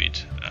survey speed.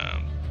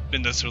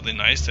 And that's really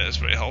nice, that is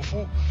very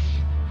helpful.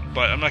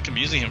 But I'm not going to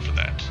be using him for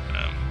that.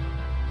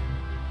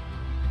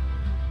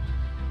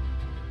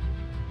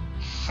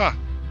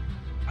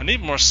 I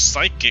need more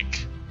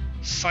psychic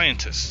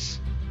scientists.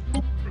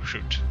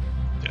 Recruit.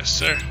 Yes,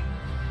 sir.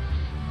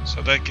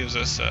 So that gives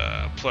us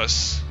a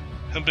plus.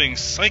 Him being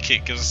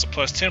psychic gives us a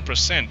plus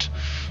 10%.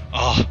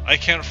 Oh, I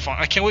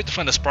can't wait to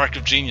find a spark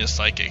of genius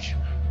psychic.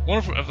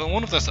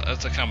 One of that's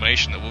a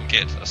combination that we'll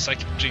get a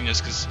psychic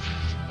genius, because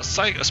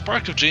a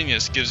spark of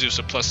genius gives you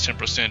a plus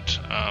 10%.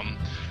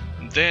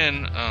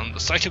 Then the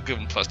psychic will give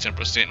him plus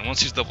 10%, and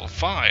once he's level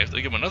 5,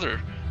 they give him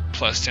another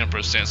plus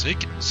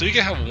 10%. So you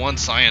can have one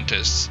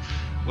scientist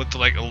with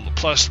like a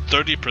plus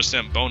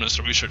 30% bonus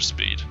to research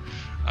speed.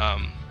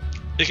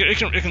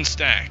 It can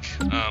stack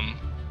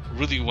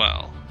really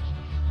well.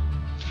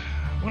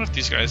 What if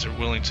these guys are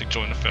willing to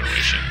join the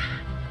Federation?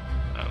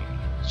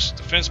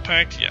 Defense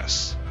pact,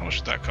 yes. How much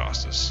would that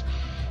cost us?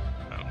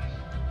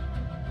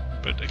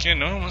 But again,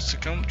 no one wants to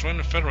come join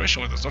the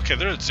Federation with us. Okay,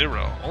 they're at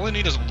 0. All they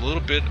need is a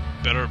little bit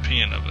better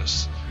opinion of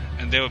us,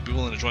 and they would be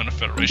willing to join the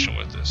Federation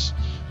with us.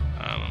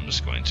 I'm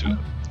just going to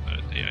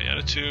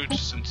attitude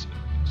since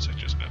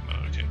sectors map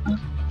mode. Okay,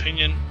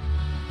 opinion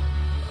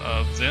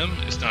of them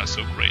is not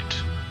so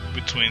great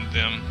between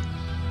them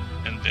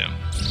and them.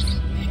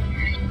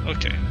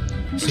 Okay.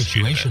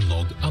 Situation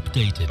log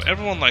updated. But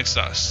everyone likes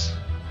us,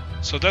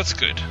 so that's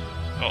good.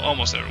 Well,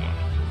 almost everyone.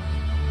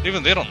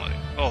 Even they don't like.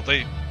 Oh,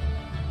 they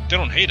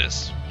don't hate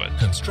us, but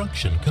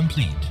construction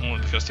complete. Only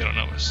because they don't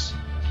know us.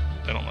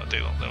 They don't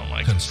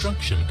like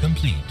construction us.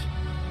 Complete.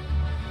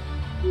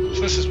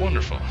 So this is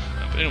wonderful.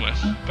 But anyway,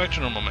 back to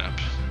normal map.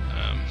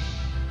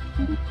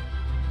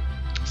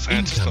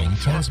 Incoming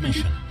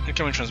transmission.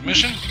 Incoming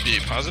transmission. Be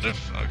positive.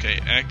 Okay.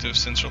 Active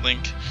sensor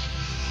link.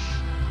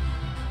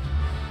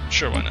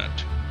 Sure, why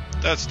not?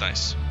 That's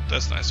nice.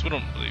 That's nice. We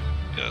don't really.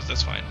 Yeah,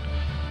 that's fine.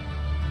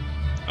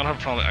 I don't have a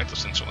problem with active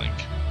sensor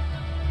link.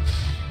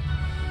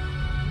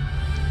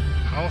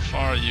 How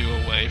far are you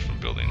away from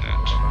building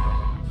that?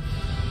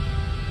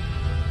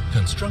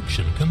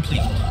 Construction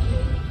complete.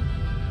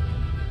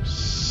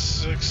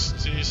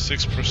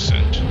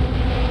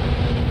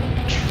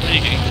 66%.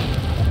 Intriguing.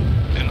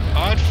 An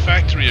odd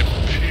factory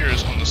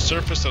appears on the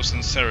surface of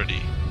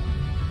Sincerity.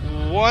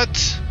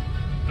 What?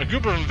 A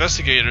group of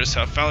investigators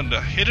have found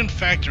a hidden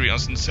factory on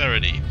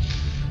Sincerity.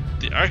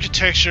 The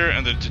architecture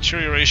and the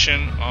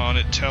deterioration on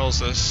it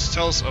tells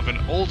of an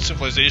old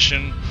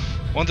civilization,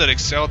 one that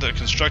excelled at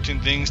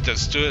constructing things that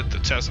stood the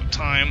test of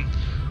time.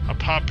 A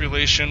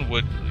population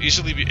would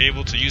easily be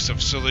able to use the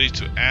facility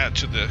to add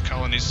to the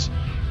colony's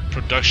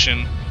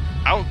production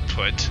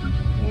output.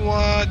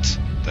 What?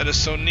 That is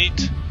so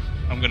neat.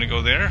 I'm gonna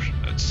go there.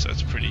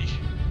 That's pretty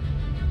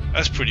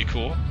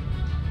cool.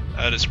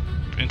 That is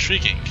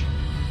intriguing.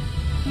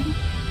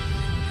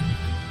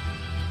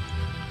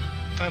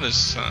 That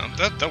is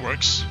that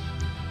works.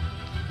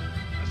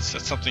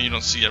 That's something you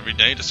don't see every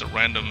day. Just a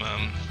random.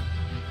 I'm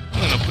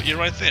gonna put you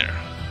right there.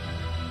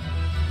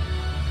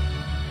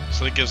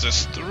 So that gives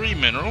us 3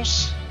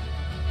 minerals.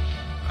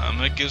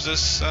 That gives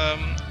us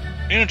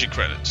energy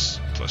credits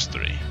plus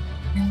 3.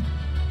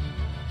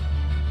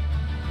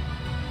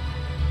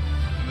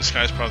 And this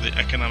guy's part of the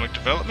economic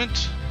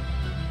development.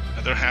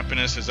 And their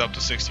happiness is up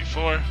to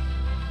 64.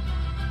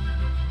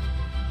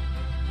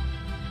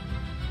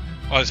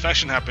 Oh, his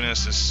faction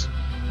happiness is.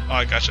 Oh,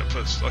 I gotcha.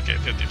 Plus, okay,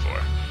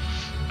 54.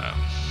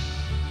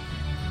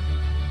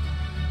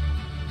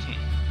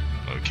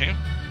 Okay.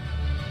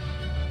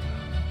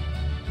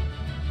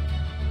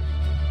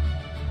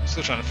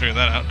 Still trying to figure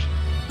that out.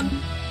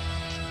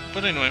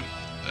 But anyway,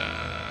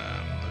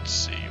 let's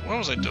see. What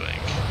was I doing?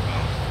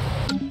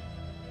 Well,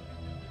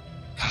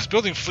 I was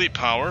building fleet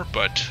power,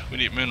 but we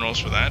need minerals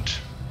for that.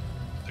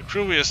 The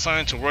crew we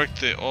assigned to work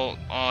the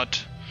odd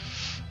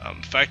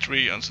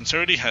factory on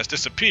Serenity has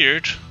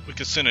disappeared. We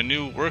could send a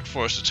new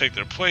workforce to take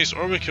their place,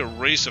 or we could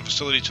raise the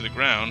facility to the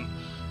ground,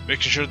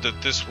 making sure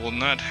that this will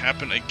not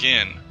happen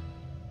again.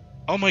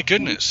 Oh my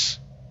goodness.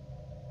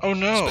 Oh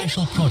no.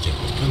 Special project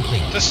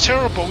complete. That's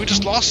terrible. We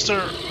just lost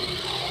our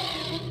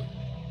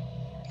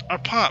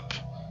pup.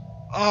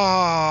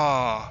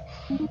 Ah.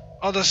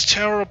 Oh, that's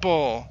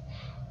terrible.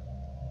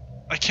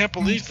 I can't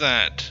believe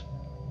that.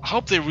 I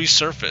hope they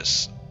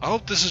resurface. I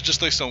hope this is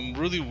just like some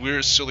really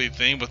weird, silly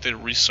thing, but they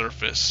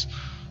resurface.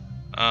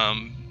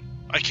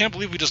 I can't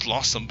believe we just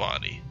lost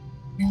somebody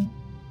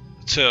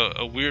to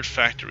a weird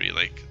factory.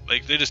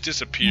 Like they just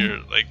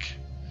disappeared. Like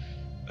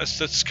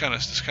that's kind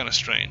of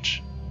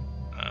strange.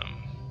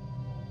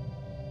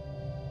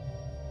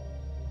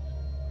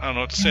 I don't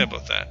know what to say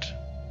about that.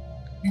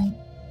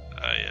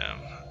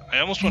 I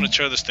almost want to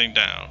tear this thing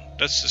down.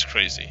 That's just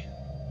crazy.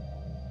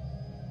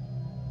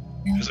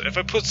 Because if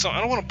I put I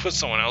don't want to put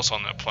someone else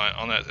on that plant,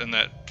 in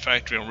that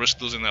factory, and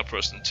risk losing that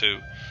person too.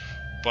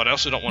 But I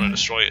also don't want to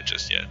destroy it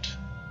just yet.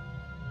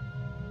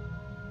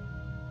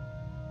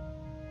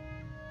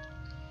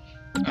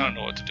 I don't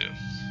know what to do.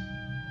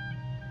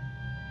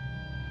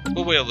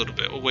 We'll wait a little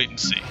bit. We'll wait and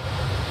see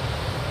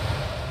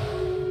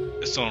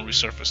if someone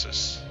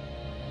resurfaces.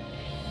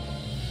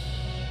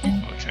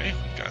 Okay,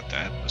 we got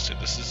that. Let's see.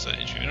 This is an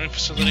engineering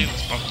facility.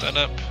 Let's bump that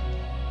up.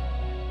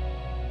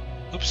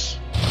 Oops.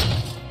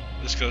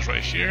 This goes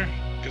right here.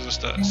 Gives us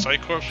the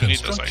Psycorps. We need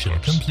the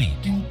Psycorps. Complete.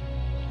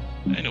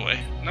 Anyway,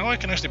 now I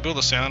can actually build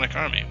a psionic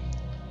army.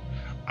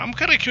 I'm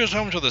kind of curious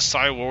how much of the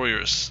Psi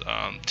Warriors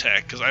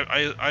tech, because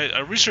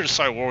I researched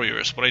Psi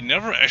Warriors, but I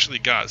never actually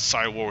got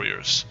Psi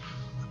Warriors.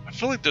 I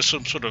feel like there's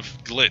some sort of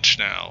glitch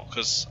now,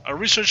 because I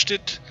researched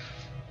it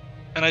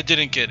and I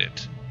didn't get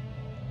it.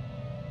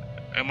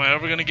 Am I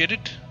ever gonna get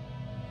it?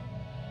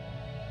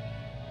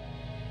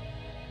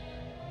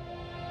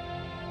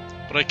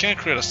 But I can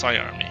create a Psi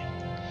army.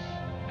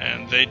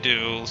 And they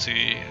do, let's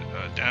see,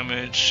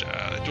 damage,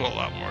 they do a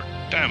lot more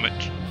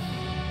damage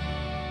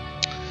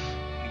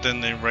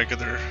than the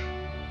regular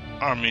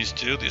armies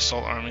do. The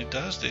assault army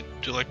does. They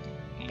do like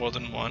more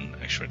than one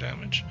extra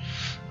damage.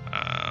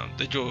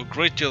 They do a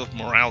great deal of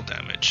morale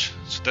damage,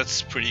 so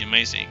that's pretty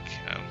amazing.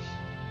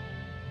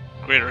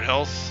 Greater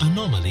health.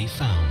 Anomaly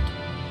found.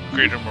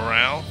 Greater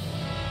morale.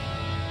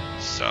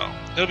 So,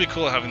 it'll be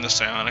cool having the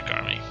psionic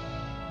army.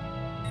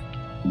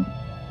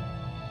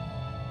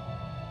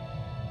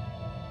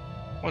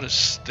 What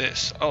is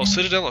this? Oh,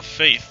 Citadel of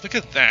Faith. Look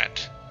at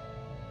that.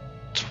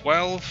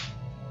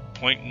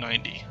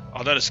 12.90.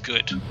 Oh, that is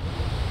good.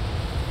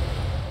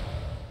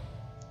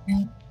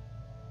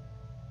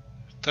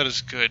 That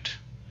is good.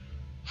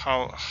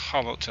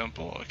 Hollow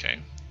Temple. Okay.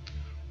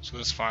 So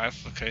that's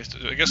 5. Okay. So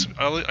I guess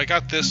I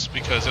got this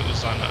because it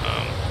was on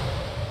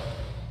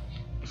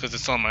because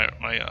it's on my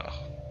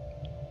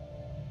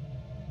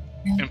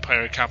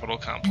Empire Capital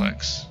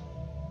Complex.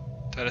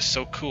 That is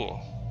so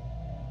cool.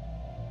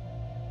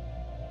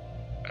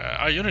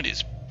 Our Unity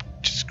is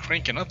just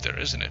cranking up there,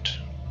 isn't it?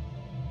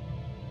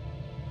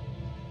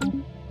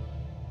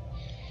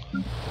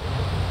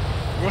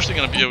 We're actually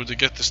going to be able to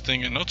get this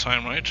thing in no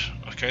time, right?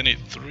 Okay, I need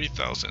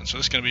 3,000, so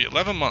it's going to be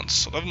 11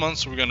 months. 11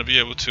 months we're going to be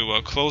able to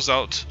close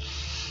out...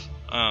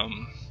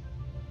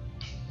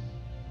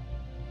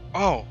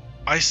 Oh,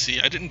 I see.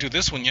 I didn't do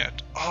this one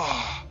yet.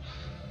 Oh.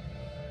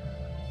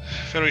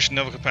 Federation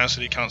naval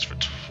capacity counts for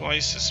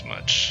twice as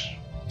much.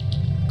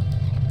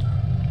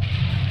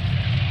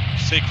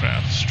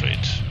 Statecraft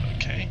straight.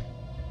 Okay.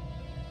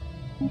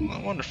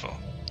 Well, wonderful.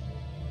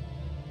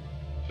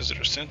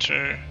 Visitor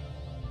center.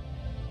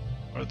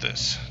 Or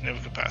this.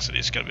 Naval capacity.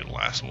 It's got to be the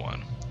last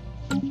one.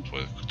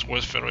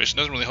 Towards Federation.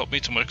 Doesn't really help me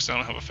too much because I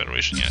don't have a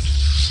Federation yet.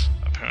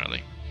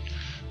 Apparently.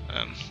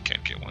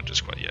 Can't get one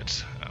just quite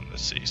yet.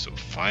 Let's see. So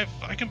 5.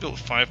 I can build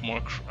 5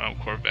 more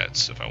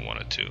Corvettes if I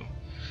wanted to.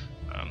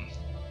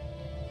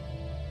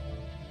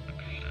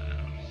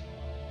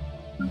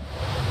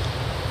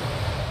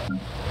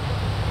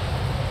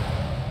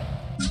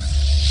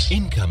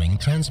 Incoming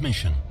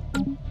transmission.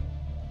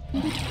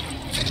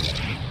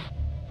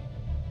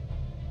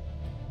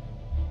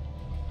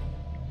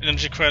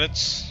 Energy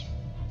credits.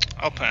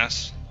 I'll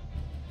pass.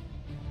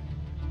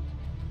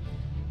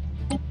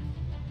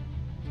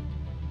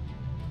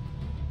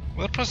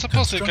 Well, I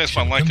suppose you guys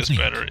might like us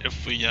better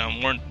if we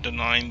weren't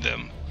denying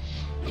them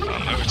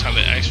every time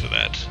they ask for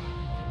that.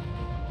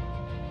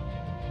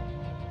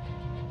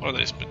 What are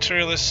these?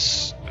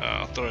 Materialists,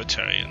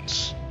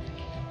 authoritarians.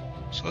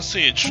 So let's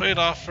see, a trade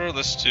offer.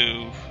 Let's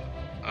do.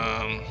 Wait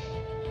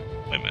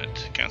a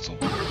minute, cancel.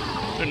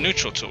 They're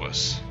neutral to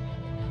us.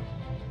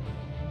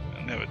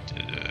 And they would.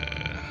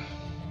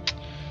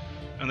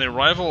 And they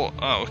rival.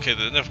 Oh, okay.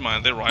 Never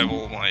mind. They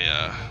rival my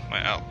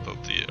my out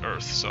of the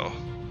Earth. So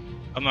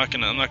I'm not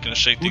gonna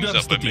shake things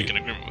up by making an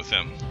agreement with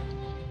them.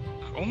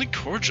 Only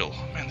cordial.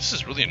 Man, this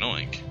is really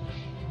annoying.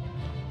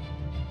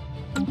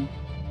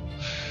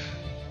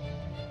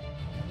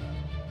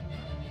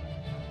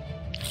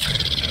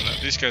 And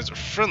these guys are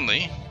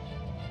friendly.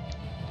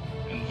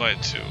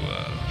 Invite to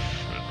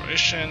Fred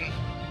Federation.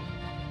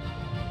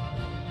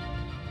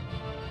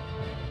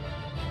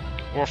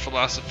 War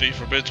philosophy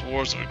forbids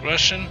wars of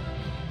aggression.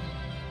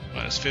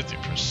 Minus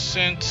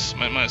 50%.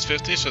 Minus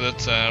 50, so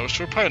that's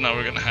we're probably not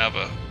going to have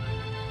a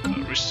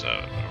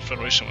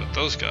federation with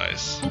those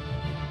guys.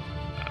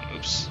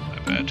 Oops, my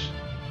bad.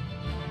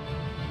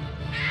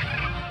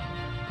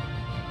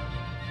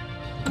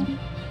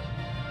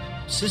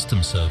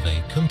 System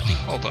survey complete.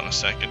 Hold on a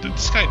second. Did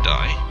this guy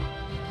die?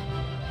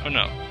 Oh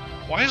no.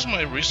 Why is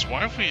my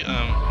why have we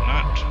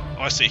not?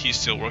 Oh, I see. He's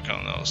still working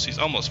on those. He's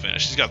almost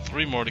finished. He's got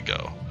 3 more to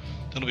go.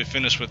 Then he'll be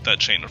finished with that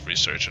chain of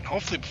research, and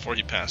hopefully before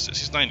he passes.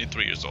 He's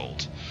 93 years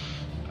old.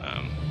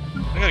 I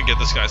gotta get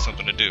this guy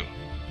something to do,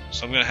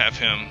 so I'm gonna have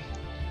him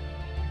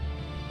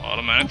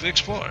automatically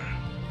explore.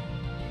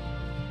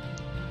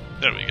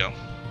 There we go.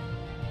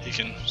 He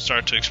can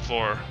start to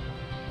explore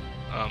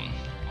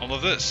all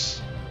of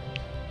this.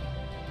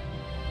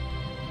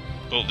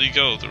 Boldly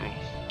go through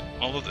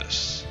all of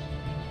this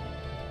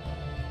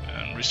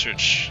and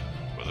research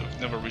what we've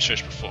never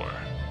researched before.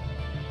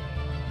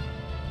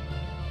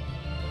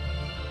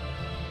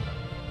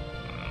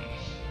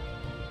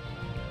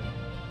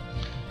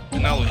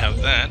 And now we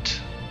have that.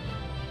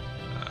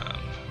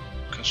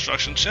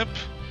 Construction ship.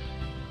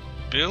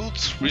 Build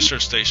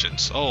research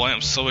stations. Oh, I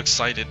am so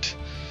excited.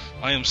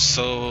 I am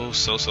so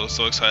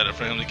excited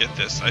for him to get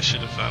this. I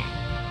should have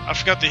I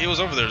forgot that he was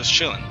over there just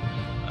chilling.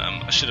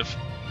 I should have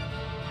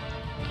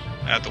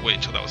had to wait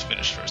until that was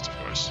finished first, of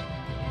course.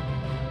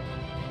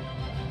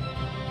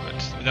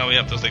 But now we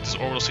have this this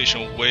orbital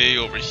station way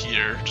over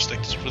here, just like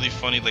this really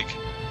funny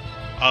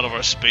out of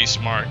our space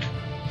mark.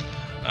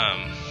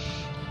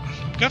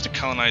 We have to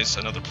colonize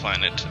another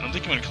planet, and I'm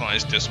thinking I'm going to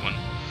colonize this one.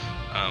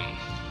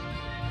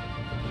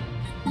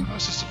 How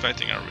is this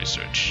affecting our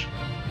research?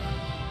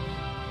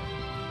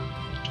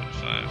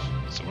 25.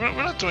 So we're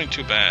not doing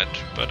too bad,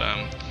 but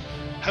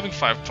having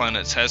 5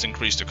 planets has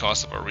increased the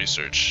cost of our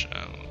research.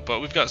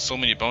 But we've got so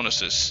many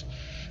bonuses.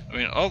 I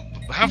mean,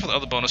 half of the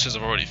other bonuses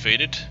have already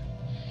faded.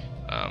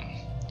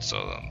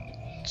 So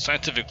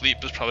scientific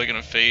leap is probably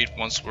going to fade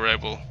once we're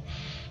able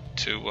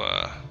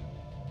to.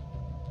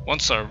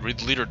 Once our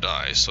leader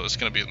dies, so it's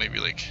going to be maybe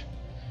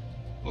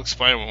will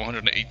expire in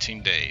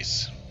 118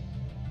 days.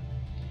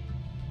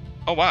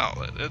 Oh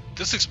wow,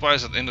 this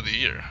expires at the end of the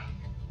year.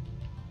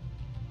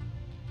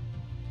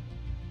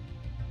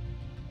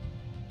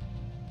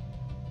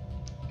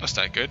 That's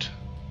not good.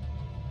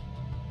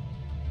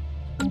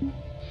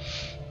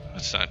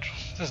 That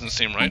doesn't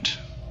seem right.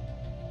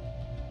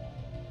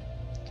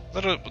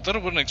 That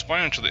it wouldn't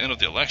expire until the end of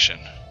the election.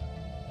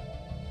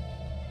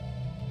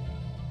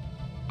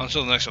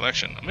 Until the next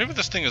election. Maybe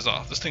this thing is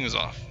off. This thing is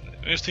off.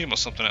 Maybe it's thinking about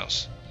something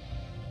else.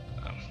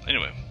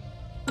 Anyway.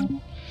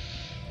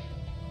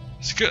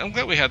 It's good. I'm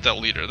glad we had that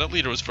leader. That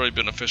leader was very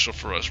beneficial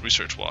for us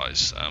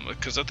research-wise.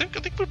 Because I think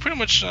we're pretty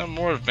much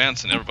more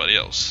advanced than everybody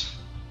else.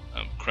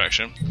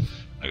 Correction.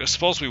 I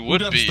suppose we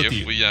would be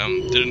if we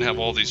didn't have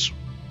all these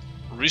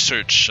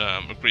research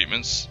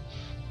agreements.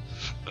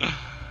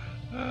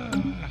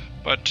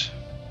 But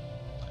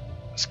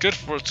it's good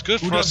for us. It's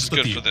good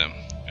for them.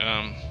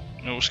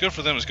 What's good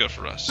for them is good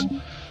for us,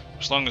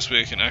 as long as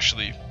we can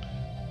actually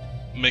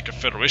make a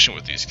federation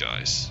with these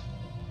guys.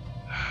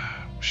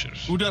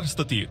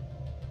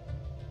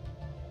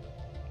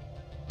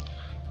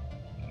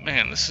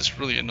 Man, this is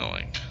really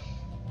annoying.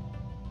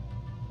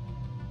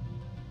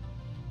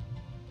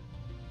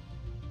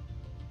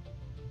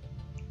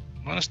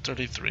 Minus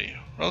 33.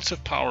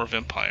 Relative power of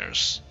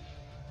empires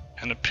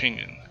and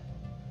opinion.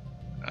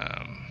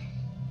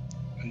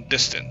 And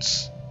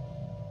distance.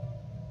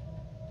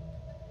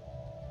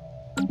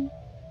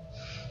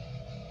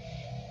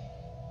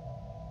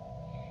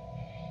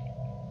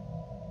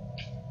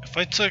 If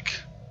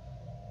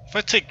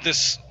I take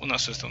this, well, not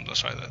system.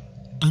 Let's try that.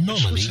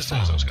 Anomaly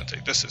systems I was going to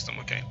take this system.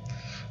 Okay.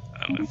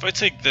 If I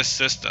take this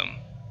system,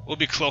 we'll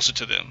be closer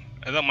to them,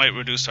 and that might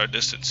reduce our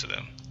distance to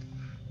them.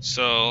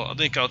 So I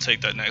think I'll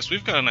take that next.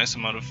 We've got a nice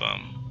amount of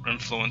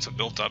influence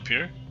built up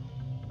here.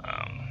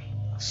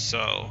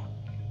 So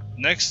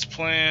next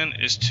plan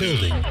is to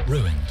building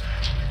ruined.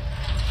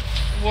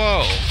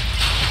 Whoa.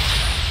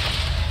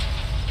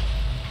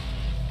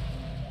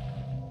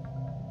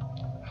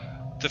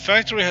 The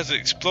factory has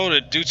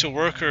exploded due to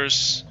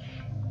workers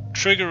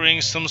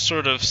triggering some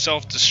sort of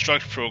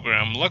self-destruct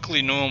program.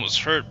 Luckily no one was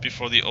hurt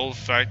before the old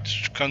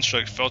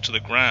construct fell to the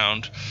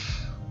ground.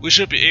 We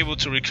should be able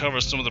to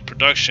recover some of the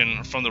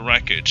production from the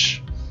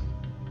wreckage.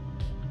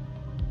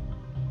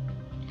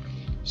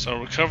 So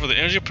recover the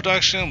energy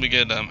production. We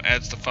get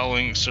adds the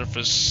following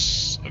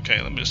surface.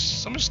 Okay, let me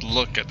just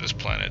look at this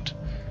planet.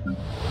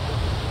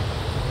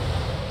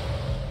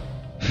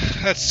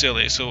 That's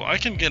silly. So I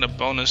can get a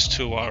bonus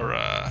to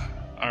our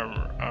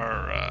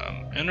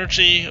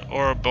energy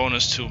or a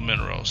bonus to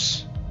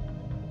minerals.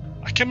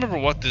 I can't remember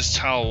what this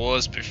tile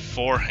was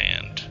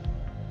beforehand.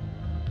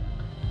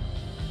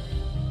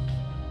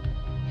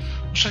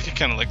 Wish I could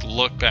kind of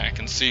look back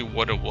and see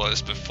what it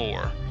was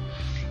before.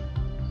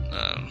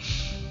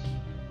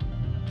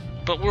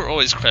 But we're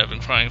always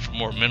crying for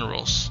more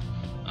minerals.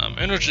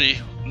 Energy,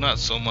 not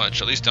so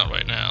much, at least not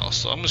right now.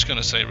 So I'm just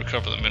gonna say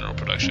recover the mineral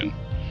production.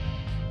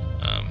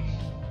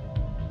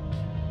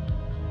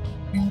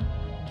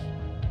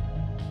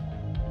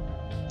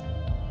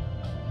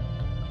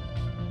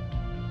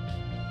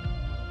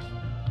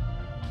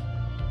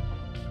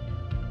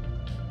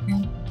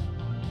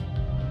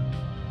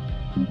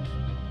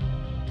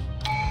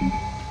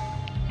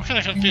 I'm kind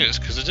of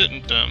confused because it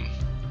didn't.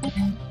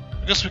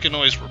 I guess we can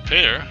always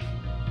repair.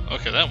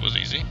 Okay, that was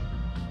easy.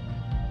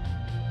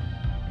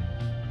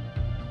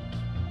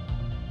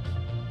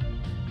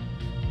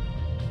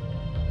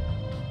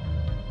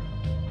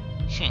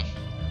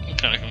 I'm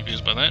kind of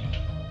confused by that.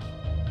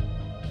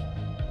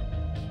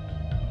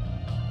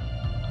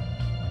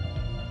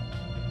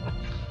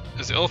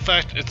 Is the old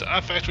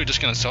factory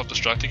just gonna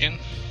self-destruct again?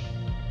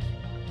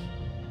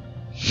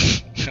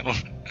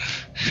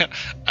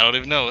 I don't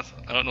even know.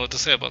 I don't know what to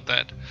say about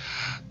that.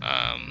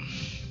 I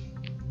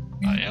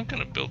am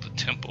gonna build a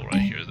temple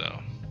right here, though.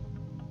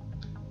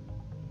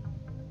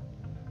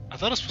 I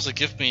thought it was supposed to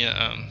give me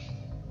a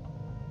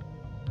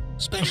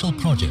special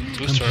project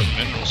boost our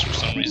minerals for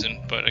some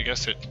reason, but I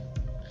guess it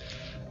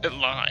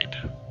lied,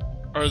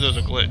 or there's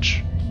a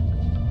glitch.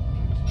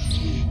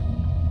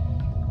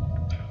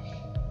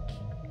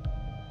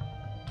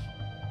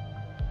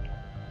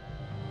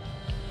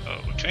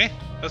 Okay,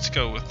 let's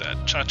go with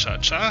that.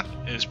 Cha-cha-cha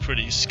is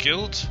pretty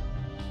skilled.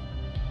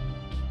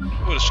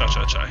 What is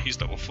cha-cha-cha?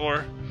 He's level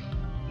 4.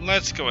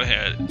 Let's go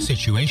ahead.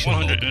 Situation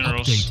 100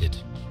 minerals. updated.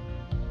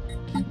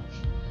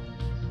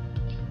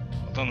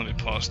 Hold on, let me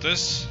pause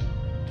this.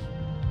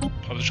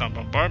 Positron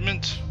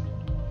bombardment.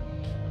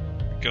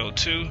 Go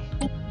to.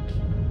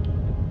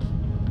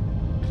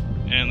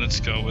 And let's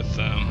go with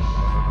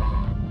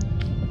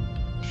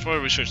before I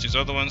research these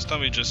other ones,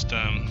 let me just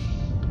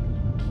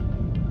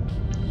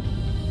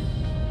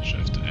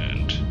shift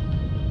and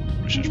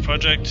research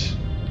project.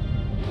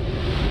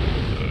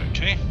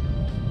 Okay.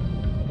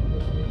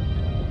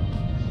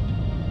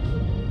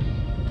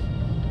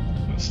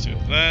 Let's do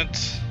that.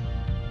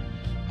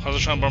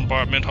 Positron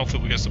bombardment.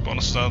 Hopefully we get some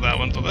bonuses out of that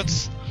one. But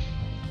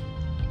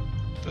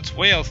that's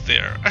way out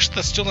there. Actually,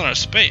 that's still in our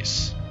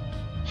space.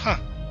 Huh.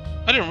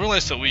 I didn't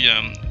realize that we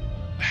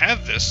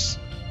had this.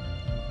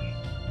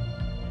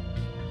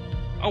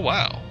 Oh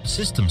wow.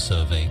 System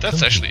survey That's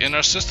complete. actually in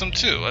our system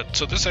too.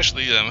 So this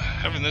actually,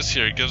 having this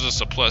here gives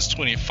us a plus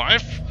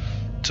 25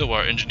 to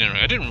our engineering.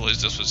 I didn't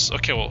realize this was,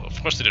 okay, well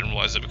of course I didn't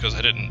realize it because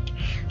I didn't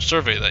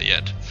survey that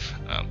yet.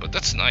 But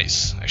that's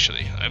nice,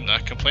 actually. I'm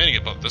not complaining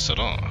about this at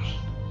all.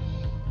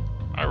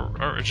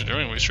 Our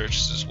engineering research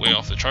is way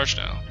off the charts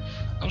now.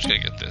 I'm just gonna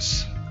get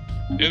this.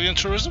 Alien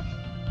tourism?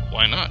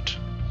 Why not?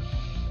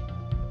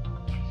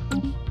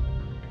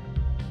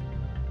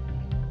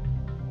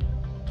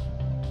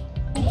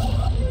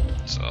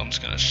 So I'm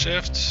just gonna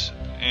shift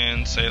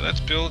and say let's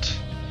build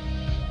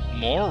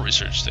more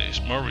research stations,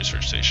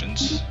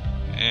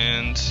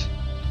 and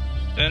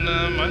then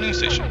mining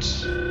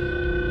stations.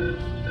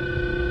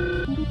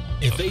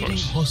 Evading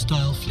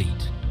hostile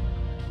fleet.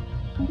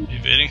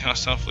 Evading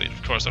hostile fleet.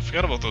 Of course, I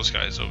forgot about those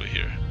guys over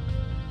here.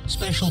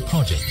 Special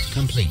project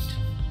complete.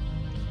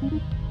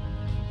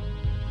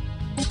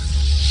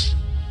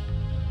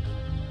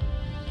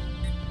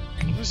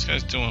 This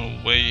guy's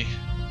doing way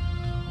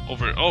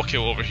over. Okay,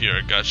 well, over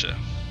here. Gotcha.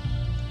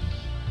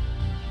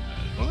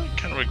 Well, I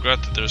kind of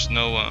regret that there's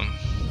no. I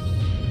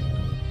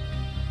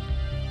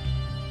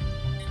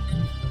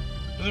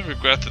really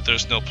regret that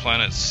there's no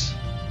planets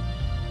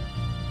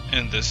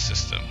in this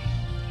system.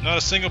 Not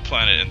a single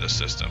planet in this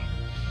system.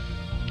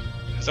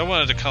 Because I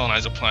wanted to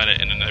colonize a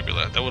planet in a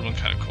nebula. That would have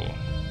been kind of cool.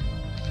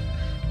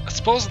 I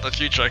suppose in the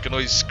future I can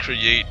always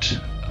create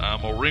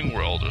a ring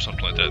world or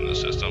something like that in the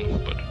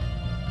system, but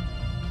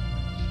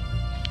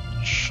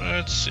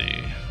let's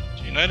see.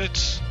 United.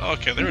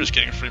 Okay, they're just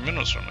getting free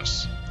minerals from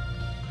us.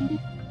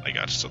 I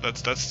got you. So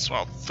that's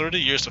well, 30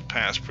 years have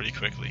passed pretty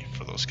quickly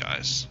for those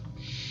guys.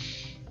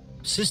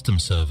 System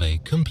survey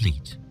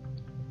complete.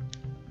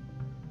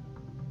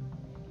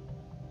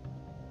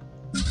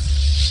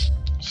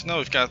 So now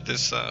we've got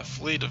this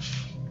fleet of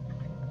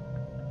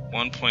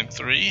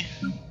 1.3.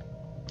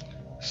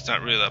 It's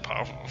not really that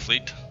powerful of a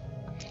fleet,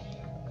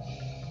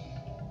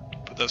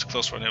 but that's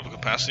close to our naval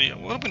capacity.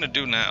 What I'm going to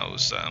do now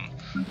is I'm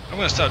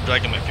going to start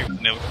dragging my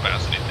naval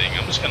capacity thing.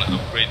 I'm just going to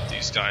upgrade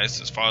these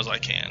guys as far as I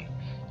can.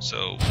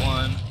 So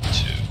 1, 2,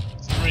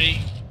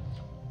 3.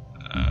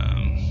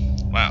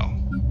 Wow,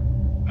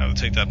 I have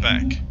to take that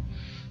back.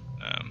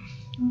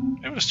 I'm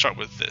going to start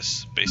with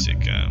this basic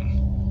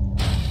one.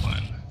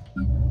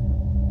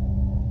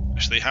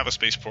 Actually, they have a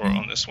spaceport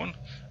on this one,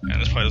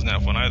 and this probably doesn't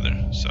have one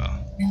either. So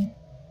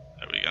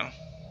there we go.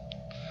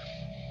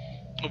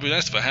 It would be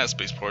nice if I had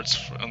spaceports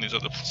on these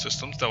other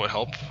systems. That would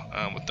help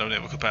with their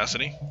naval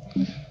capacity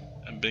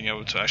and being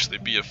able to actually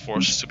be a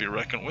force to be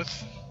reckoned with.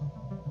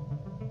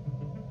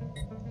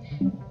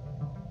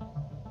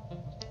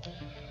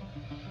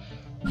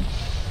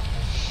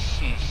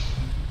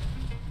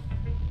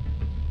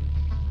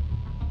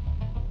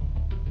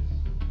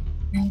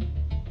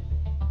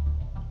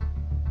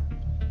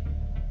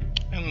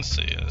 And let's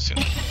see. Let's see.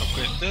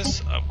 Upgrade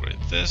this. Upgrade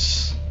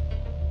this.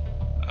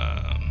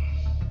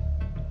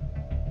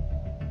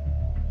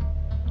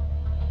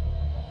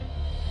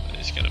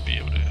 He's gonna be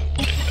able to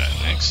upgrade that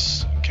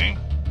next. Okay.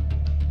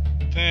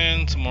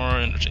 Then some more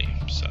energy.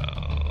 So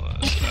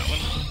let's do that one.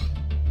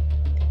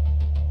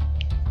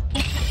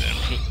 Then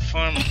improve the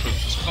farm. Improve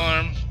this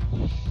farm.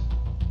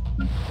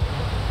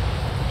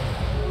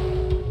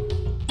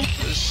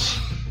 This.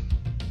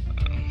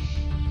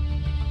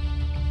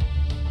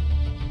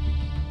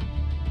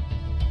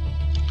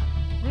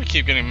 We're gonna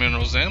keep getting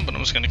minerals in, but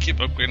I'm just gonna keep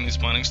upgrading these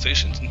mining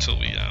stations until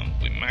we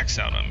max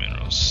out on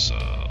minerals. So,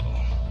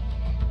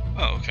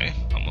 oh, okay,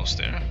 almost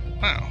there.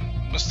 Wow,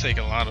 must take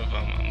a lot of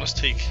must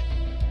take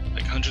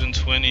like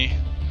 120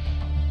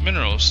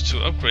 minerals to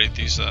upgrade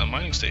these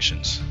mining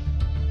stations.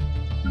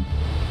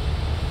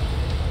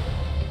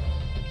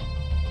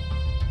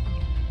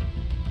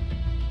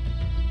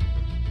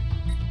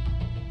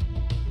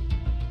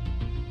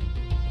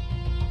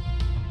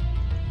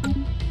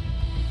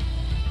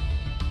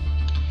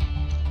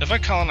 If I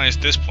colonize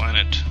this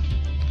planet,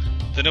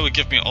 then it would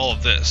give me all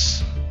of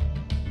this,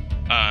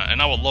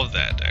 and I would love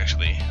that.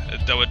 Actually,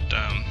 that would.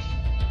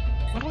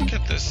 How do I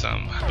get this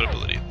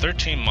habitability?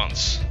 13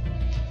 months.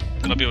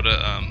 Then I'll be able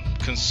to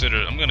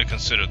consider. I'm going to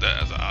consider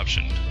that as an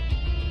option.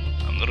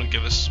 That'll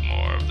give us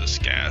more of this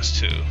gas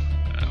too.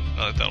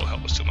 That'll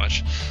help us too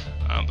much.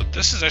 But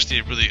this is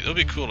actually really. It'll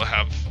be cool to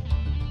have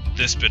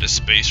this bit of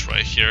space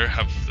right here.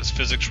 Have this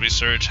physics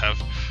research.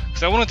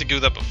 Because I wanted to do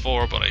that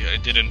before, but I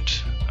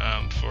didn't.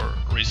 For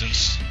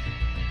reasons.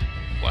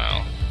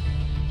 Wow.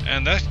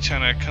 And that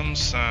kind of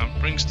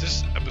brings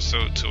this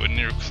episode to a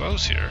near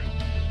close here.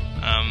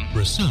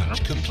 Research I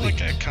don't complete. feel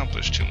like I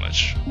accomplished too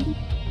much.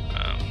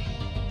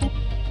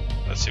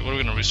 Let's see, what are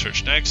we going to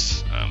research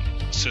next?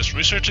 Assist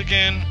research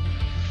again.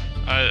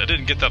 I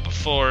didn't get that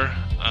before,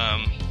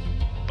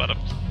 but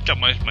I've got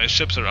my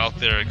ships are out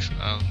there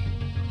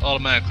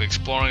automatically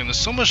exploring, and there's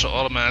so much to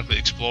automatically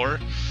explore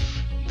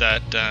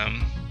that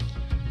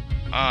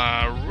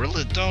I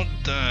really don't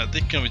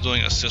think I'm going to be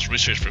doing assist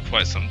research for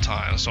quite some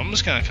time, so I'm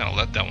just going to kind of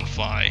let that one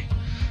fly.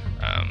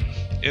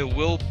 It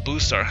will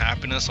boost our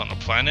happiness on the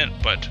planet,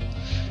 but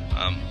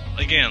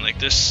again, like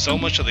there's so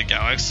much of the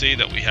galaxy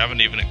that we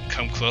haven't even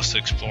come close to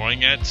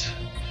exploring yet,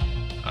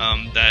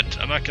 that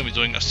I'm not going to be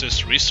doing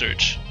assist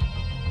research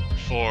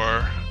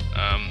for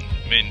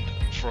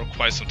for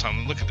quite some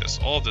time. Look at this,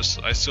 all of this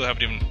I still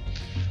haven't even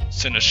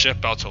sent a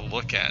ship out to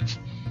look at.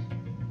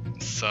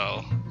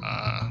 So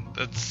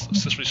that's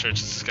assist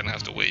research is going to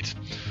have to wait.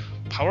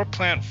 Power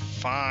plant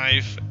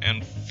 5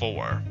 and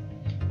 4.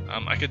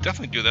 I could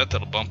definitely do that.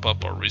 That'll bump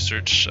up our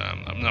research.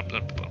 I'm not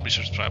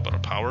research side, but our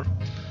power.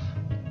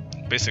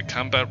 Basic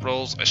combat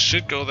roles. I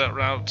should go that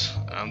route.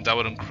 That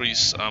would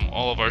increase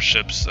all of our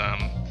ships'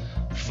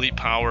 fleet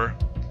power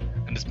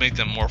and just make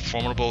them more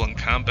formidable in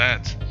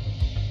combat.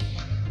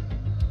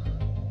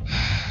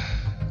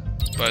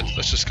 But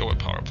let's just go with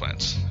power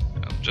plants,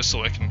 just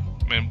so I can.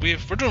 Man, we're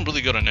doing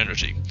really good on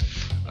energy.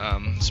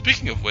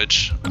 Speaking of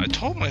which, I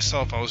told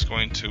myself I was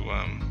going to.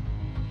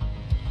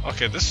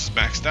 Okay, this is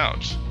maxed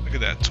out. Look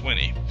at that,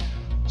 20.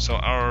 So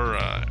our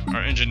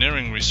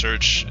engineering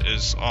research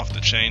is off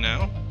the chain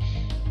now,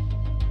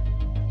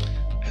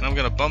 and I'm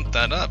gonna bump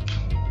that up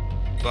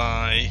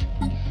by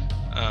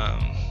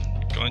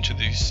going to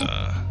these.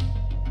 I'm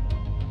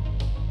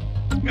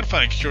gonna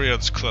find a curio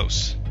that's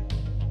close.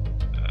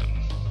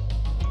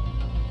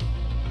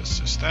 This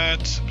is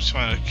that. I'm just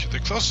find the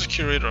closest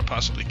curator I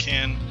possibly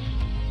can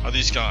are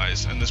these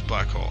guys and this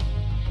black hole.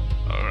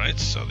 Alright,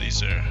 so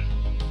these are.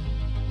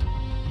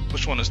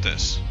 Which one is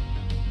this?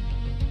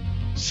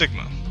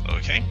 Sigma.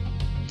 Okay.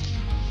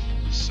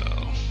 So,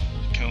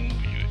 can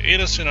you aid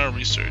us in our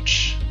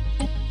research?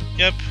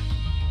 Yep.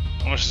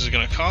 How much is it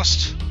going to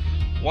cost?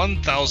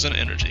 1,000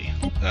 energy.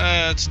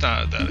 That's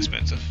not that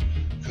expensive,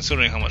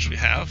 considering how much we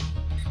have.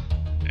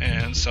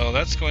 And so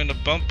that's going to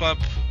bump up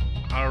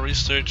our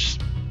research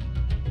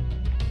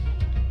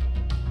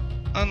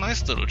a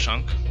nice little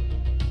chunk.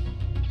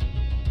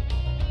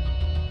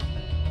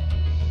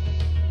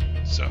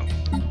 So,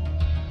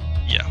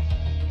 yeah.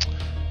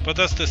 But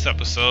that's this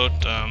episode.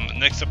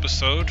 Next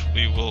episode,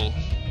 we will.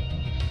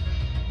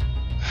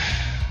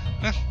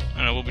 I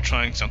don't know. We'll be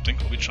trying something.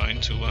 We'll be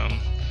trying to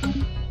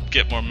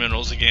get more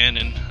minerals again,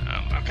 and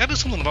I've got to do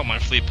something about my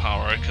fleet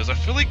power because I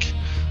feel like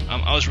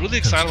I was really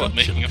excited about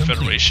making a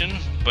federation,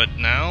 but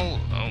now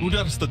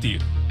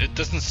it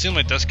doesn't seem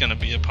like that's going to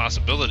be a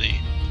possibility.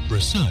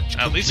 Research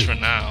at least for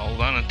now,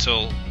 not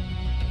until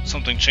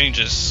something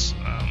changes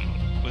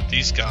with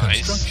these guys.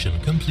 Construction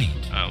complete.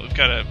 We've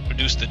got to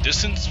reduce the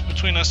distance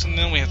between us and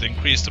them. We have to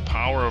increase the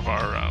power of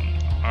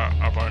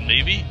our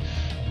navy.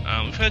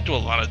 We've had to do a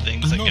lot of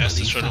things, I guess,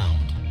 to sort of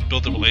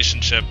build a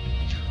relationship.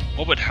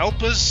 What would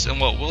help us and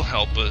what will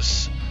help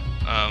us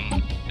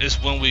is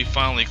when we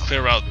finally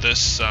clear out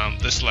this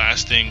this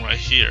last thing right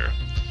here.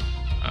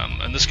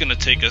 And this is going to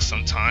take us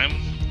some time.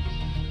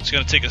 It's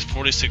going to take us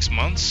 46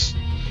 months.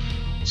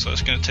 So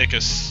it's going to take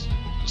us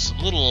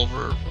a little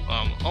over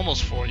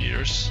almost 4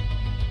 years.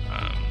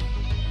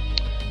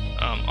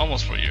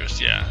 Almost 4 years,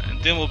 yeah.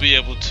 And then we'll be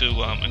able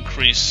to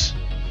increase.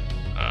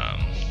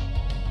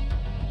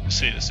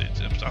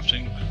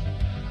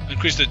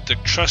 Increase the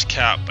trust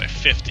cap by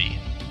 50.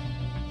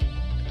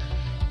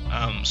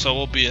 So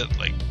we'll be at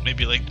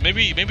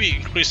maybe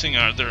increasing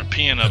their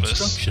opinion of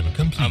us.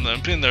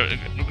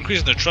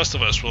 Increasing their trust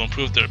of us will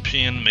improve their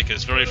opinion, make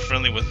us very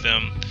friendly with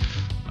them,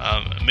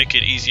 make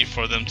it easy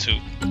for them to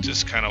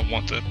just kind of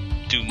want to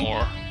do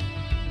more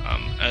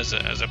as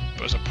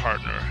a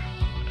partner.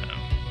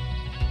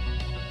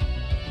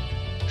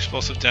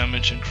 Explosive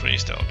damage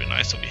increased. That would be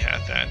nice if we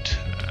had that.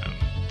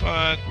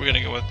 But we're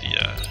gonna go with the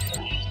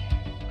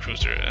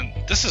cruiser, and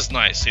this is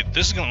nice. See,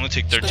 this is gonna only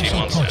take 13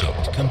 months now.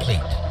 Complete.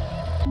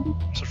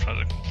 So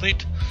project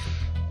complete.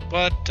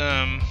 But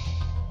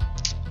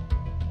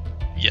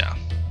yeah.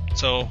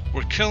 So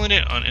we're killing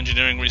it on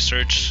engineering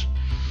research,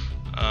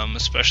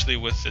 especially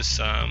with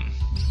this.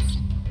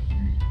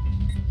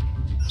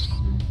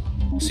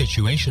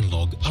 Situation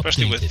log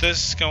especially updated. with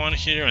this going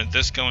here and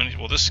this going.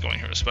 Well, this is going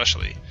here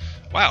especially.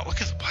 Wow!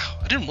 Look at wow!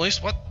 I didn't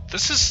realize what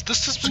this is.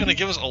 This is going to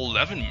give us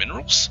 11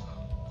 minerals.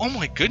 Oh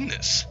my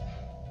goodness!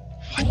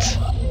 What?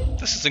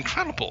 This is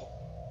incredible.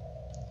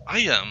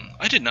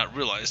 I did not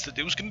realize that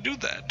it was going to do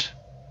that.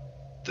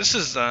 This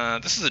is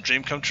a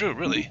dream come true,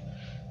 really.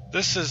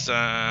 This is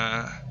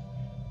the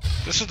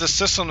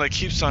system that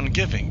keeps on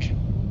giving.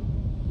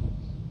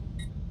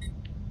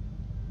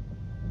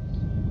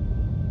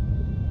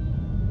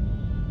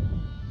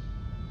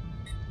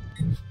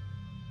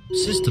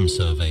 System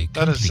survey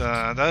complete.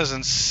 That is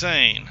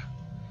insane.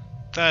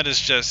 That is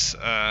just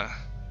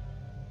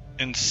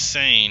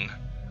insane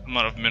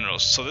amount of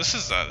minerals. So this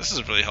is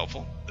really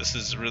helpful. This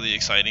is really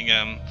exciting.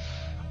 I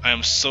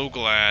am so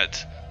glad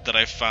that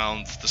I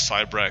found the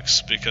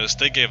Cybrex, because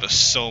they gave us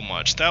so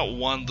much. That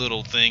one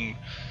little thing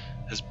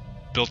has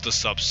built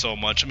us up so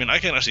much. I mean, I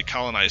can actually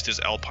colonize this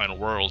alpine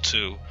world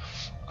too,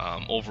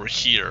 over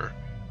here,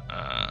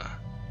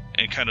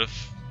 and kind of.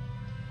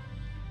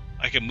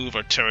 I can move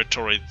our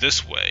territory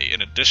this way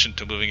in addition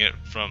to moving it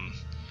from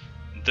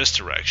this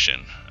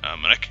direction,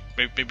 and I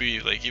could maybe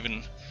like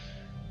even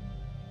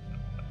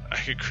I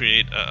could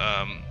create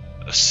a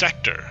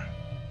sector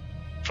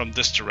from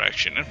this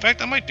direction. In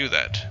fact, I might do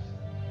that.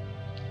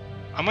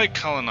 I might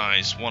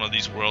colonize one of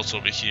these worlds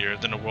over here,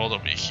 then a world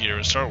over here,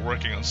 and start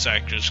working on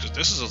sectors, because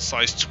this is a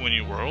size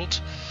 20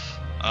 world.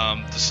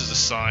 This is a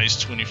size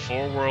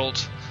 24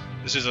 world.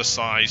 This is a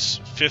size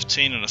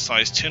 15 and a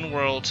size 10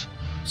 world.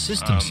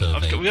 System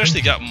survey. We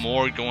actually got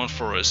more going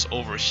for us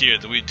over here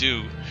than we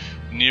do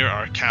near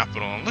our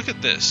capital. And look at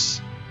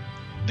this.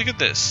 Look at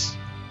this.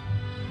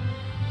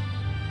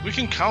 We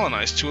can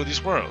colonize 2 of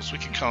these worlds. We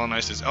can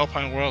colonize this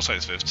alpine world,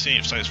 size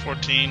 15, size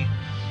 14.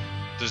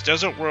 This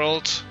desert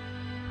world.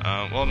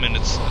 Well, I mean,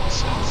 it's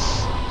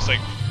like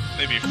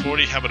maybe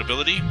 40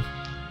 habitability,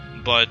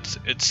 but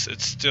it's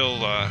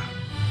still.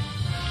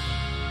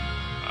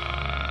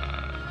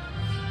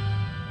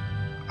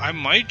 I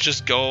might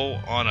just go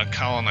on a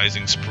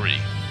colonizing spree,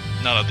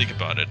 now that I think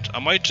about it. I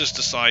might just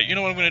decide, you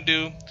know what I'm going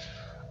to do?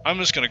 I'm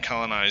just going to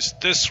colonize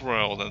this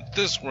world, and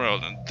this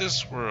world, and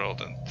this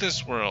world, and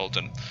this world,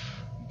 and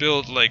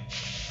build like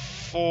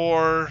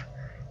 4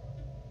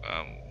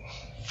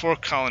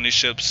 colony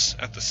ships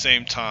at the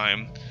same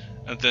time,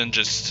 and then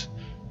just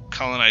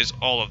colonize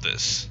all of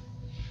this.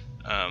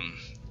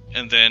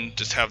 And then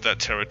just have that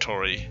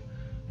territory,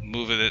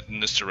 move it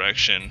in this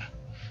direction.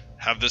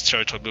 Have this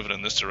territory move it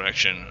in this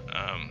direction,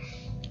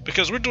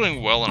 because we're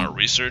doing well in our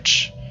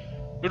research.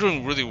 We're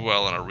doing really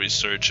well in our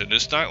research, and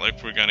it's not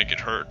like we're gonna get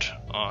hurt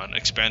on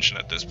expansion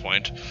at this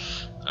point.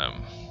 I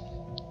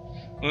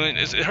mean,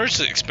 it hurts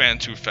to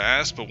expand too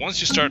fast, but once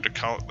you start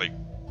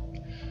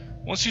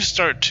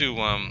to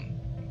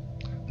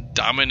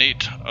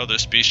dominate other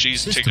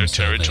species, take their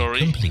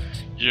territory,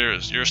 your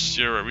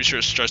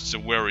research starts to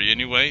worry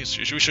anyway.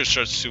 So your research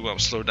starts to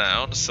slow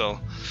down. So.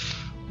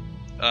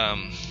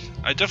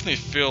 I definitely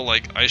feel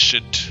like I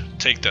should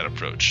take that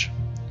approach.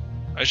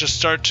 I should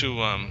start to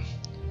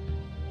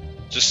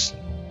just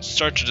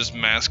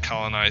mass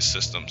colonize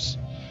systems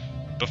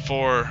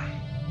before.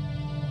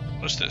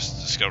 What's this?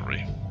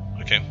 Discovery.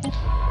 Okay.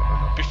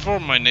 Before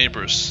my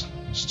neighbors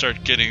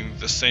start getting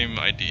the same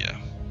idea.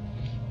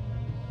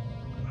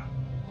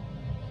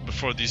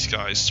 Before these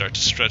guys start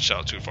to stretch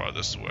out too far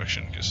this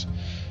direction, because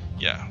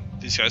yeah,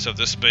 these guys have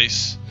this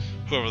space,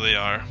 whoever they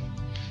are.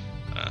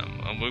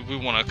 And we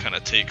want to kind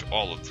of take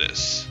all of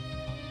this,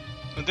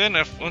 and then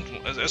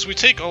as we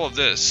take all of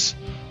this,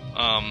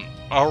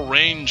 our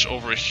range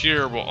over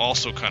here will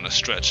also kind of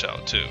stretch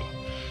out too,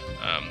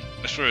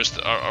 as far as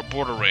our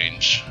border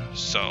range.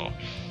 So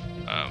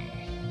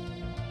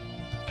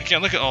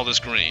again, look at all this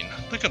green.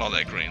 Look at all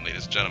that green,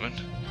 ladies and gentlemen.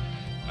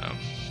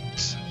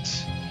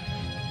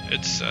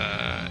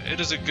 It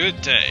is a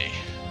good day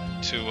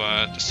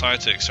to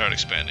decide to start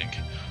expanding.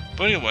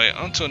 But anyway,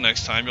 until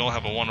next time, you all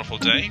have a wonderful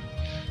day.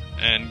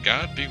 And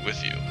God be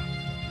with you.